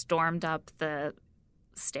 is like stormed up the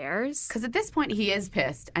stairs. Because at this point, he is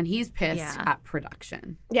pissed, and he's pissed Yeah. at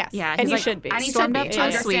production. Yes, Yeah, and he's he like, should be. and he stormed should up be, to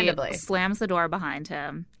a suite, understandably. slams the door behind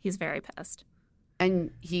him. He's very pissed.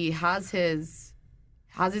 And he has his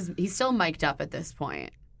he's still mic'd up at this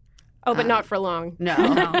point. Oh, but not for long. No,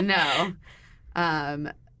 no.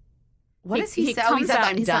 What He- does he he say? Oh, he comes says, out,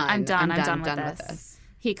 I'm he said, done. I'm done. I'm done with with this. this.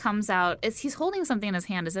 He comes out. He's holding something in his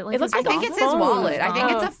hand. Is it like It looks his like I a think it's his phone. wallet. I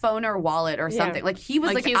think Oh. it's a phone or wallet or Yeah. something. Like he was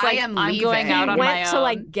Like, like, he's I like, am I'm leaving. going out on Went my to own.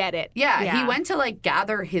 like get it. Yeah, Yeah. he went to like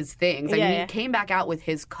gather his things. And Yeah, when yeah. he came back out with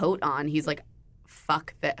his coat on, he's like,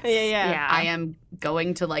 fuck this. Yeah. Yeah. I am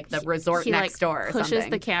going to like the resort he next like door or pushes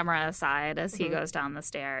something. the camera aside as he goes down the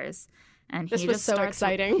stairs, and This he was just so starts,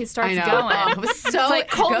 exciting. He starts I know. going. Oh, it was so It's like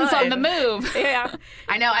Colton's good. on the move. Yeah.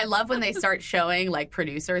 I know. I love when they start showing like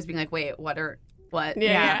producers being like, wait, what?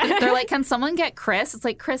 Yeah. They're like, can someone get Chris? It's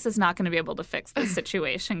like, Chris is not going to be able to fix this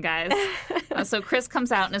situation, guys. So Chris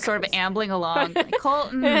comes out and is sort of ambling along. Like,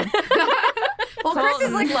 Colton, Well, Chris is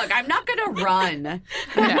Colton. like, look, I'm not going to run.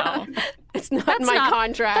 no. It's not That's in my not-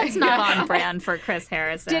 contract. That's not on brand for Chris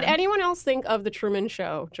Harrison. Did anyone else think of the Truman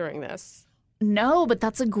Show during this? No, but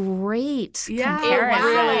that's a great Yeah, comparison.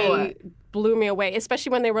 wow. Really blew me away,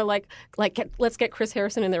 especially when they were like, let's get Chris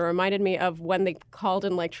Harrison in there. Reminded me of when they called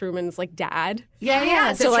in like Truman's like dad.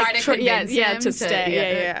 Yeah. So, To like, try to yeah, convince yeah, him to stay.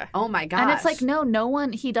 Yeah. Oh my gosh. And it's like, no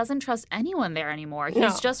one, he doesn't trust anyone there anymore. He's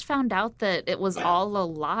No. just found out that it was all a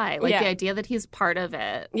lie. Like, Yeah. the idea that he's part of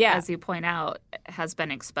it, Yeah. as you point out, has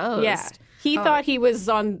been exposed. Yeah. He Oh. thought he was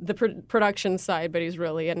on the production side, but he's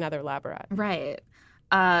really another lab rat. Right.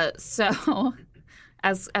 So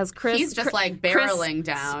as Chris, he's just like Chris barreling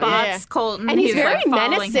down. spots Yeah. Colton, And he's very like, following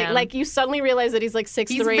menacing. him. Like you suddenly realize that he's like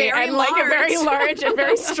 6'3" very and like very large. large and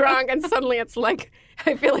very strong. And suddenly it's like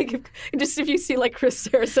I feel like if you see like Chris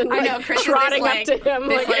Harrison, I like, know Chris trotting is this, up to him,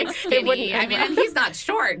 this, like, it wouldn't. skinny. I mean, and he's not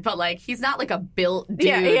short, but like he's not like a built dude.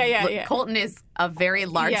 Yeah. Colton is a very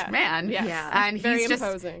large Yeah. man. Yeah. Yeah. And he's Very just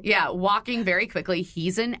imposing. walking very quickly.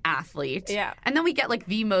 He's an athlete. Yeah. And then we get like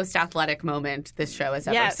the most athletic moment this show has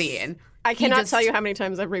ever Yes. seen. I He cannot just- tell you how many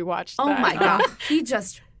times I've rewatched. Oh that. my god. He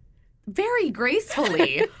just very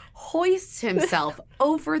gracefully hoists himself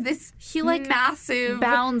over this like, massive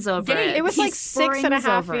bounds over gate. it. It was He like 6.5 springs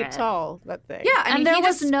over feet it. tall. That thing. Yeah, And mean, there he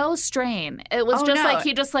was just, no strain. It was Oh, just no. like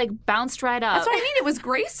he just like bounced right up. That's what I mean. It was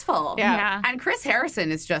graceful. Yeah. And Chris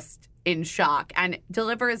Harrison is just in shock and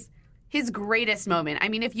delivers his greatest moment. I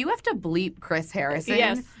mean, if you have to bleep Chris Harrison,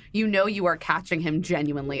 Yes. you know you are catching him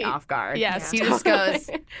genuinely off guard. Yes, He just goes,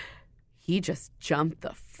 he just jumped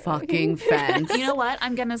the fucking fence. You know what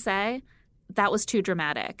I'm gonna say? That was too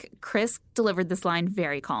dramatic. Chris delivered this line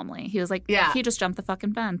very calmly. He was like, Yeah. he just jumped the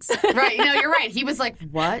fucking fence. Right. No, you're right. He was like,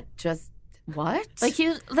 what? Just what? Like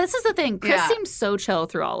this is the thing. Chris Yeah. seems so chill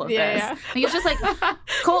through all of Yeah, this. yeah. And he was just like,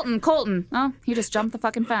 Colton. Oh, he just jumped the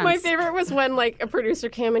fucking fence. My favorite was when like a producer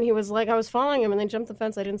came and he was like, I was following him and they jumped the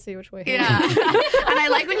fence. I didn't see which way. He Yeah. went. And I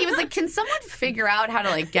like when he was like, can someone figure out how to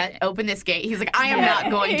like open this gate? He's like, I am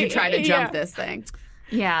not going to try to jump Yeah. this thing.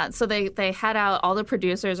 Yeah. So they head out. All the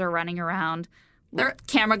producers are running around. They're-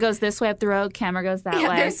 Camera goes this way up the road. Camera goes that Yeah,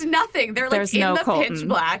 way. there's nothing. They're like There's in no the pitch Colton.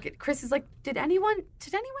 black. Chris is like, did anyone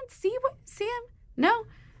see him? No,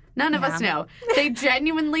 none of us know. They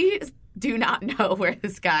genuinely do not know where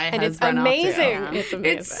this guy And has it's run amazing. off to. It's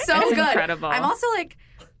amazing. It's so It's good. incredible. I'm also like,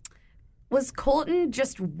 was Colton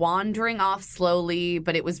just wandering off slowly,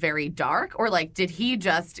 but it was very dark, or like did he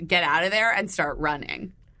just get out of there and start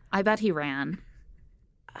running? I bet he ran.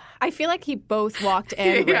 I feel like he both walked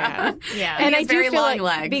and Yeah. ran. Yeah. And And he I has do very feel long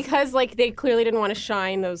like legs. because like they clearly didn't want to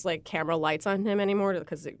shine those like camera lights on him anymore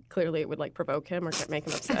because clearly it would like provoke him or make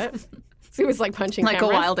him upset. So he was like punching like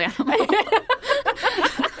cameras. a wild animal.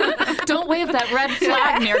 Don't wave that red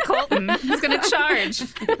flag near Colton. He's going to charge.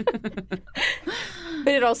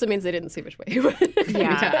 But it also means they didn't see which way he went.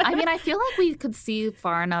 Yeah. I mean, I feel like we could see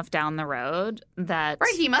far enough down the road that.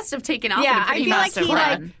 Right, he must have taken off. Yeah, in a I pretty feel like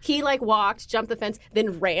massive he run. like walked, jumped the fence,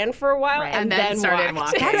 then ran for a while, Right. and, And then started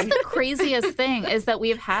walked. walking. That's the craziest thing is that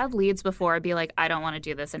we've had leads before be like, I don't want to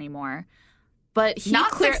do this anymore. But he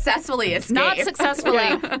not successfully escaped. Not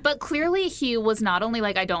successfully, but clearly he was not only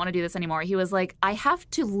like, I don't want to do this anymore. He was like, I have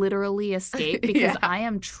to literally escape because Yeah. I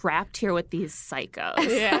am trapped here with these psychos.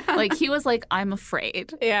 Yeah. Like he was like, I'm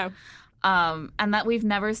afraid. Yeah. And that we've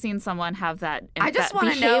never seen someone have that. I just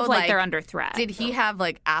want to know, like they're under threat. Did he have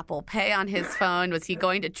like Apple Pay on his phone? Was he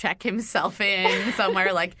going to check himself in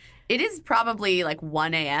somewhere? Like, it is probably like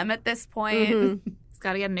 1 a.m. at this point. He's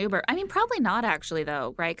got to get an Uber. I mean, probably not actually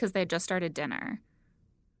though, right? Because they just started dinner.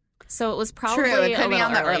 So it was probably True. It could be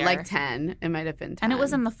on earlier. like 10. It might have been 10. And it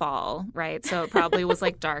was in the fall, right? So it probably was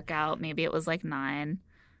like dark out. Maybe it was like 9.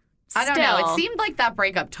 I don't know. Still, It seemed like that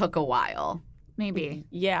breakup took a while. maybe.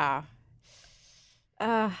 Yeah.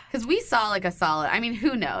 Because we saw like a solid, I mean,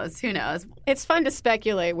 who knows? Who knows? It's fun to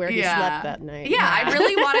speculate where he Yeah. slept that night. Yeah, I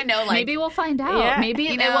really want to know, like, Maybe we'll find out. Yeah. Maybe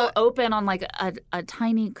You it know- will open on like a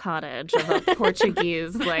tiny cottage of a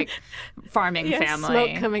Portuguese like farming Yeah, family.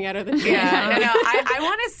 smoke coming out of the yeah, no, I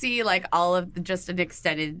want to see like all of just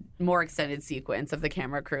an more extended sequence of the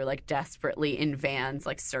camera crew like desperately in vans,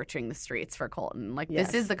 like searching the streets for Colton. Like, Yes.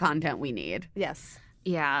 this is the content we need. Yes.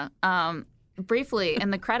 Yeah. Briefly,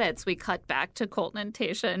 in the credits, we cut back to Colton and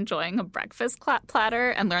Tayshia enjoying a breakfast platter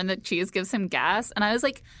and learn that cheese gives him gas. And I was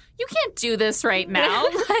like, you can't do this right now.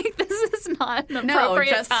 Like, this is not an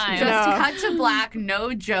appropriate just time. cut to black,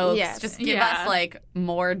 no jokes. Yes. Just give Yeah. us like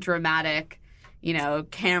more dramatic,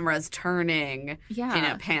 cameras turning Yeah. in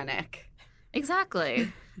a panic.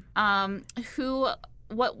 Exactly.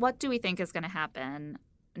 What do we think is going to happen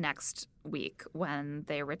next week when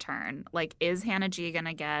they return? Like, is Hannah G going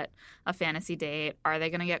to get a fantasy date? Are they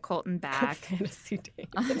going to get Colton back? Fantasy date.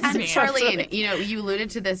 And I mean, Charlene, you alluded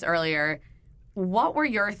to this earlier. What were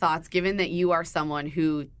your thoughts, given that you are someone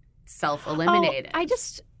who self-eliminated? I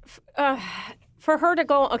just for her to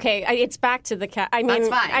go. Okay, it's back to the cat. I mean, That's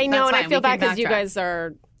fine. I know, That's and I fine. feel We can bad because you backtrack. guys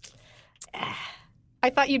are. I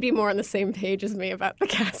thought you'd be more on the same page as me about the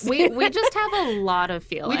cast. we just have a lot of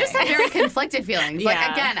feelings. We just have very conflicted feelings. Like,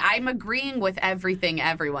 Yeah. again, I'm agreeing with everything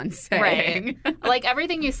everyone's saying. Right. Like,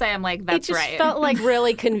 everything you say, I'm like, it that's just right. felt like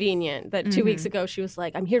really convenient that 2 weeks ago she was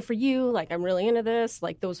like, "I'm here for you. Like, I'm really into this.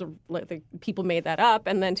 Like, those are like the people made that up."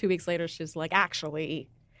 And then 2 weeks later, she's like, "Actually,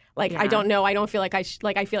 like, I Yeah. don't know. I don't feel like I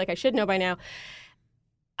feel like I should know by now."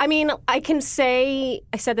 I mean, I can say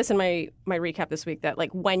I said this in my recap this week that like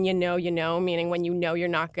when you know, meaning when you know you're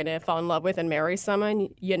not going to fall in love with and marry someone,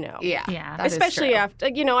 you know. Yeah. Yeah. that is Especially true. after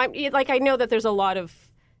I know that there's a lot of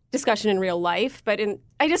discussion in real life, but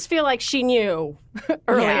I just feel like she knew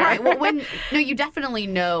earlier. Right. Well, you definitely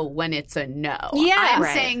know when it's a no. Yeah. I'm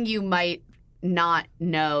Right. saying you might not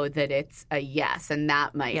know that it's a yes, and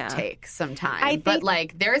that might Yeah. take some time. I But think-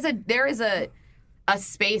 like there is a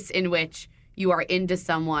space in which you are into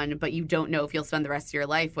someone, but you don't know if you'll spend the rest of your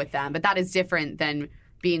life with them. But that is different than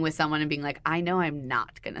being with someone and being like, I know I'm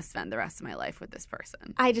not going to spend the rest of my life with this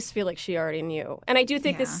person. I just feel like she already knew, and I do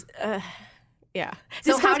think Yeah. this. Yeah,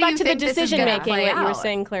 So this how comes do you back to the think this is decision gonna making play that you were out?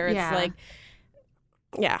 saying, Claire. It's Yeah. like,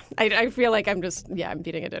 yeah, I feel like I'm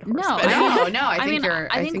beating a dead horse. No, but- No, I think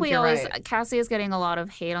I think we you're always right. Cassie is getting a lot of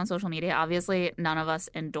hate on social media. Obviously, none of us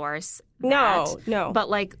endorse that. No. But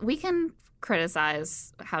like, we can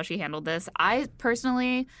criticize how she handled this. I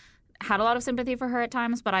personally had a lot of sympathy for her at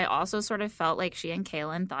times, but I also sort of felt like she and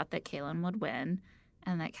Kaylin thought that Kaylin would win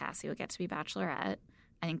and that Cassie would get to be Bachelorette.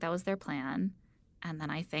 I think that was their plan. And then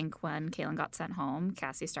I think when Kaylin got sent home,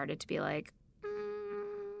 Cassie started to be like,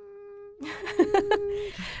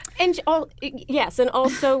 And yes, and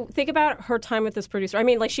also think about her time with this producer. I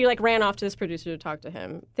mean, like she ran off to this producer to talk to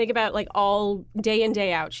him. Think about like all day in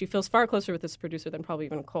day out, she feels far closer with this producer than probably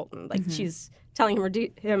even Colton. Like she's telling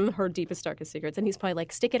him her deepest, darkest secrets, and he's probably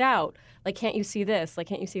like, "Stick it out. Like, can't you see this? Like,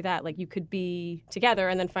 can't you see that? Like, you could be together."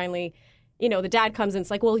 And then finally, the dad comes in.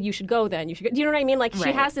 It's like, "Well, you should go then. You should go." Do you know what I mean? Like she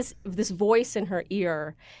Right. has this voice in her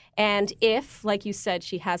ear, and if, like you said,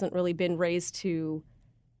 she hasn't really been raised to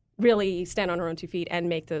really stand on her own 2 feet and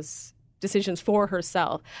make those decisions for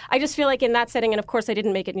herself. I just feel like in that setting, and of course I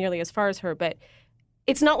didn't make it nearly as far as her, but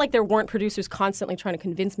it's not like there weren't producers constantly trying to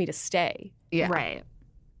convince me to stay. Yeah. right,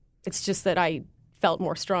 It's just that I felt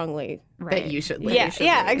more strongly. right. That you should live.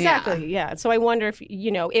 Yeah, exactly. Yeah. So I wonder if,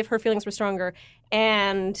 if her feelings were stronger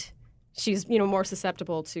and she's, more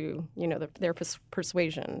susceptible to, their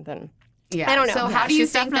persuasion, then Yeah. I don't know. So Yeah, how do you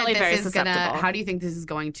she's think that definitely very this is gonna? susceptible. How do you think this is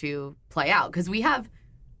going to play out? Because we have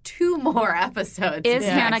 2 more episodes. Is next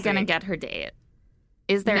Hannah going to week. get her date?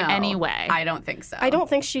 Is there No, any way? I don't think so. I don't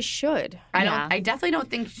think she should. I Yeah. don't. I definitely don't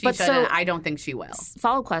think she But should. so- And I don't think she will.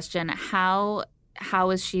 Follow-up question: How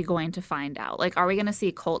is she going to find out? Like, are we going to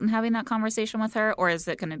see Colton having that conversation with her, or is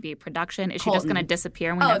it going to be production? Is she just Colton. going to disappear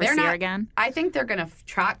and we Oh, never they're see her not- again? I think they're going to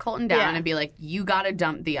track Colton down Yeah. and be like, "You got to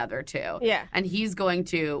dump the other 2." Yeah. And he's going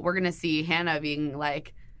to. We're going to see Hannah being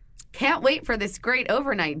like, "Can't wait for this great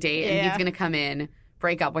overnight date," and Yeah. he's going to come in,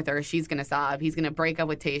 break up with her. She's going to sob. He's going to break up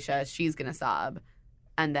with Tayshia. She's going to sob,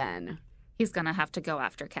 and then He's going to have to go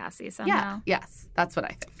after Cassie somehow. Yeah. Yes. That's what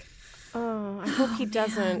I think. Oh, I hope he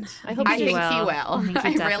doesn't. I hope I he think just- he will. I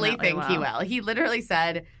think he I really definitely think he will. He literally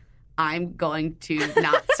said, I'm going to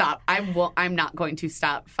not stop. I'm not going to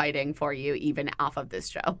stop fighting for you even off of this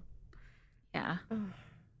show. Yeah.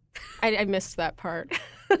 I missed that part.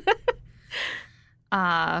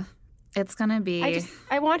 It's going to be...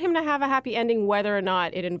 I want him to have a happy ending whether or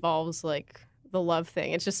not it involves like the love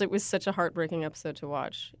thing. It was such a heartbreaking episode to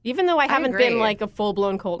watch. Even though I haven't agree. been like a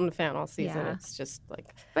full-blown Colton fan all season. Yeah. It's just like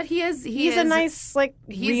But he's a nice like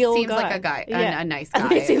he real seems guy. like a guy, Yeah. a nice guy.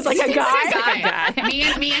 He seems like a guy.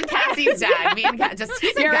 Me and Cassie's dad. He's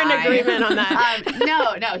a You're guy. in agreement on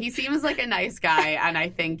that. No, he seems like a nice guy, and I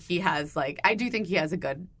think he has I do think he has a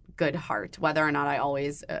good heart. Whether or not I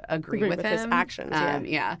always agree with him, his actions.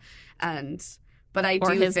 But I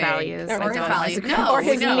Or do his think, values. or I his don't values, always no, or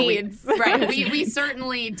his no, needs. right? We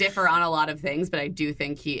certainly differ on a lot of things, but I do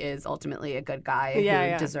think he is ultimately a good guy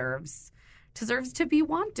who deserves to be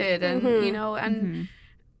wanted, and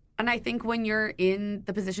and I think when you're in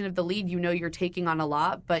the position of the lead, you're taking on a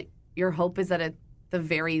lot, but your hope is that at the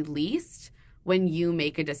very least, when you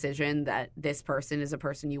make a decision that this person is a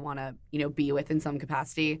person you want to be with in some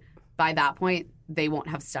capacity, by that point they won't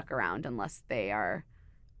have stuck around unless they are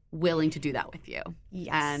willing to do that with you.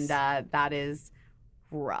 Yes. And that is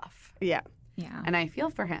rough. Yeah. Yeah. And I feel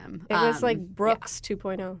for him. It was like Brooks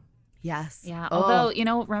 2.0. Yes. Yeah. Oh. Although,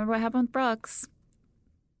 remember what happened with Brooks?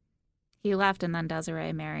 He left, and then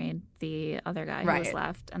Desiree married the other guy who was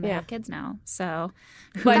left, and they have kids now. So,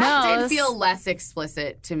 But who that knows? did feel less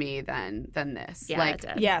explicit to me than this. Yeah, it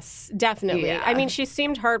did. Yes, definitely. Yeah. I mean, she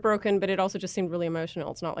seemed heartbroken, but it also just seemed really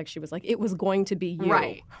emotional. It's not like she was like, it was going to be you.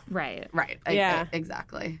 Right. Right. Yeah.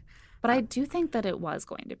 Exactly. But I do think that it was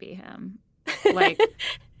going to be him. Like,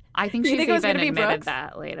 I think You she's think it was even gonna be admitted Brooks?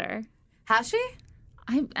 that later. Has she?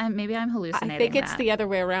 Maybe I'm I hallucinating. think it's that. the other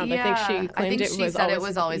way around. I think she claimed she said it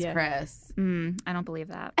was always yeah. Chris. I don't believe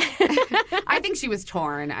that. I think she was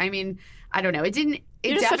torn. I mean, I don't know. It didn't. It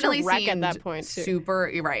You're just such a definitely wreck at seemed that point, too. super.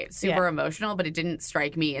 You're right. Super Yeah. emotional, but it didn't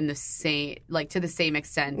strike me in the same to the same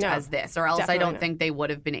extent No, as this. Or else I definitely don't not. think they would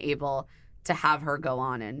have been able to have her go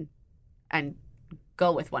on and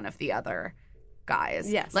go with one of the other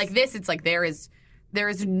guys. Yes. Like this, it's like there is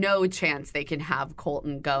no chance they can have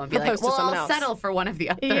Colton go and be Propose like, to well, someone I'll else. settle for one of the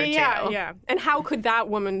other Yeah, two. yeah. And how could that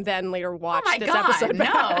woman then later watch Oh my this God, episode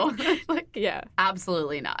back? no. Like, Yeah.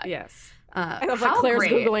 absolutely not. Yes. I I love that Claire's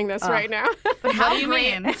Googling this right now. But how do you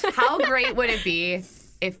great, mean? how great would it be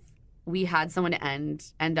if we had someone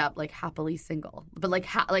end up like happily single, but like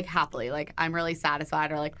happily, like I'm really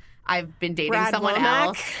satisfied, or like I've been dating Brad someone Womack.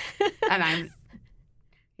 else, and I'm,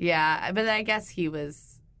 but I guess he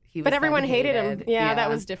was But everyone then hated him. Yeah, that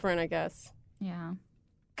was different, I guess. Yeah.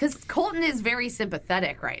 because Colton is very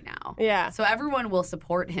sympathetic right now. Yeah. So everyone will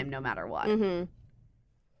support him no matter what. Mm-hmm.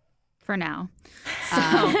 For now. So,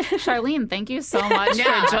 Charlene, thank you so much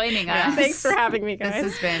Yeah. for joining Yeah. us. Thanks for having me, This guys.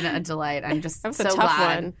 has been a delight. I'm just That was so a tough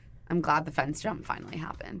glad. one. I'm glad the fence jump finally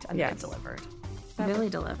happened and Yes. it delivered. Really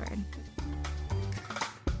delivered.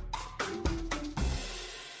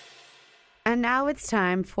 And now it's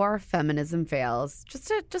time for feminism fails.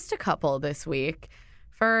 Just a couple this week.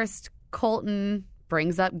 First, Colton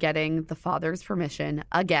brings up getting the father's permission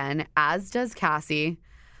again, as does Cassie.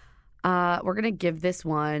 We're going to give this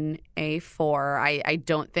one a 4. I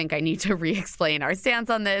don't think I need to re-explain our stance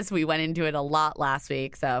on this. We went into it a lot last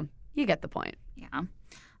week, so you get the point. Yeah.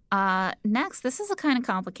 Next, this is a kind of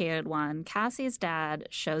complicated one. Cassie's dad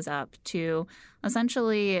shows up to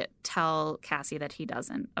essentially tell Cassie that he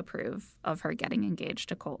doesn't approve of her getting engaged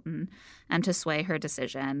to Colton and to sway her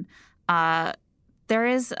decision. There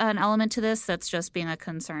is an element to this that's just being a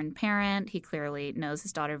concerned parent. He clearly knows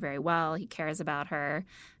his daughter very well. He cares about her,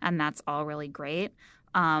 and that's all really great.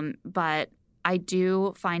 But I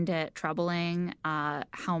do find it troubling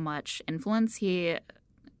how much influence he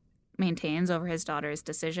maintains over his daughter's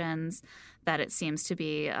decisions, that it seems to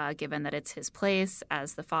be given that it's his place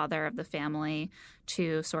as the father of the family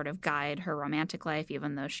to sort of guide her romantic life,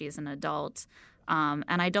 even though she's an adult. And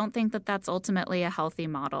I don't think that that's ultimately a healthy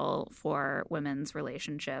model for women's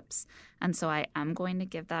relationships. And so I am going to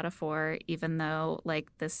give that a 4, even though, like,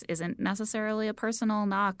 this isn't necessarily a personal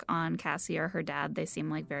knock on Cassie or her dad. They seem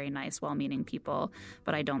like very nice, well-meaning people,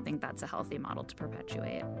 but I don't think that's a healthy model to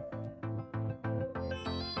perpetuate.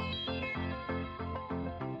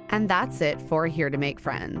 And that's it for Here to Make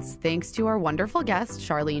Friends. Thanks to our wonderful guest,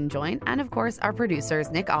 Charlene Joint, and of course, our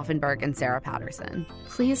producers, Nick Offenberg and Sarah Patterson.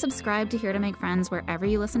 Please subscribe to Here to Make Friends wherever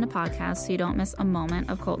you listen to podcasts so you don't miss a moment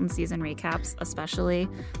of Colton season recaps, especially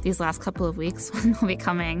these last couple of weeks when they'll be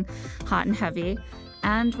coming hot and heavy.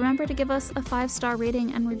 And remember to give us a 5-star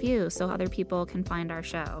rating and review so other people can find our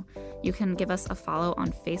show. You can give us a follow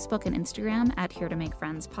on Facebook and Instagram at Here to Make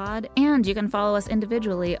Friends Pod, and you can follow us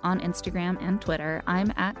individually on Instagram and Twitter.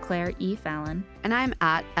 I'm at Claire E. Fallon. And I'm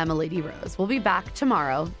at Emily D. Rose. We'll be back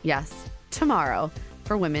tomorrow, yes, tomorrow,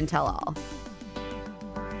 for Women Tell All.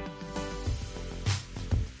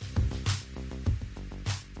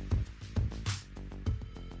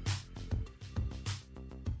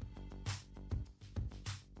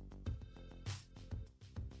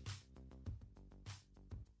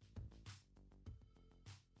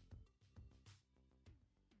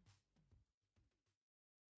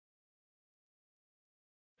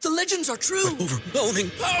 The legends are true. Overwhelming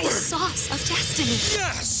power! The sauce of destiny.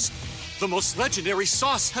 Yes! The most legendary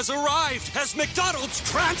sauce has arrived as McDonald's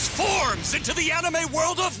transforms into the anime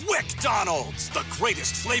world of WickDonald's. The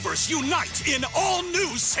greatest flavors unite in all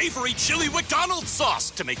new savory chili McDonald's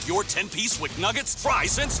sauce to make your 10-piece Wick Nuggets,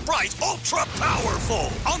 fries, and Sprite ultra-powerful.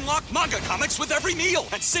 Unlock manga comics with every meal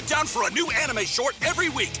and sit down for a new anime short every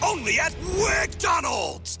week only at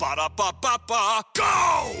WickDonald's. Ba-da-ba-ba-ba,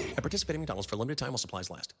 go! At participating McDonald's for a limited time while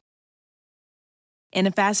supplies last. In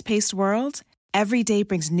a fast-paced world, every day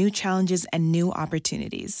brings new challenges and new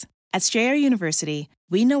opportunities. At Strayer University,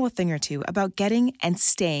 we know a thing or two about getting and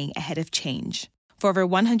staying ahead of change. For over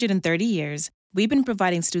 130 years, we've been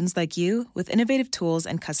providing students like you with innovative tools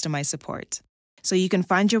and customized support, so you can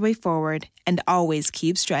find your way forward and always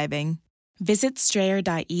keep striving. Visit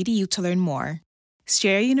strayer.edu to learn more.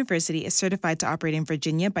 Strayer University is certified to operate in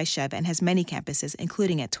Virginia by Chev and has many campuses,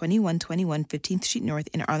 including at 2121 15th Street North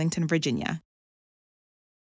in Arlington, Virginia.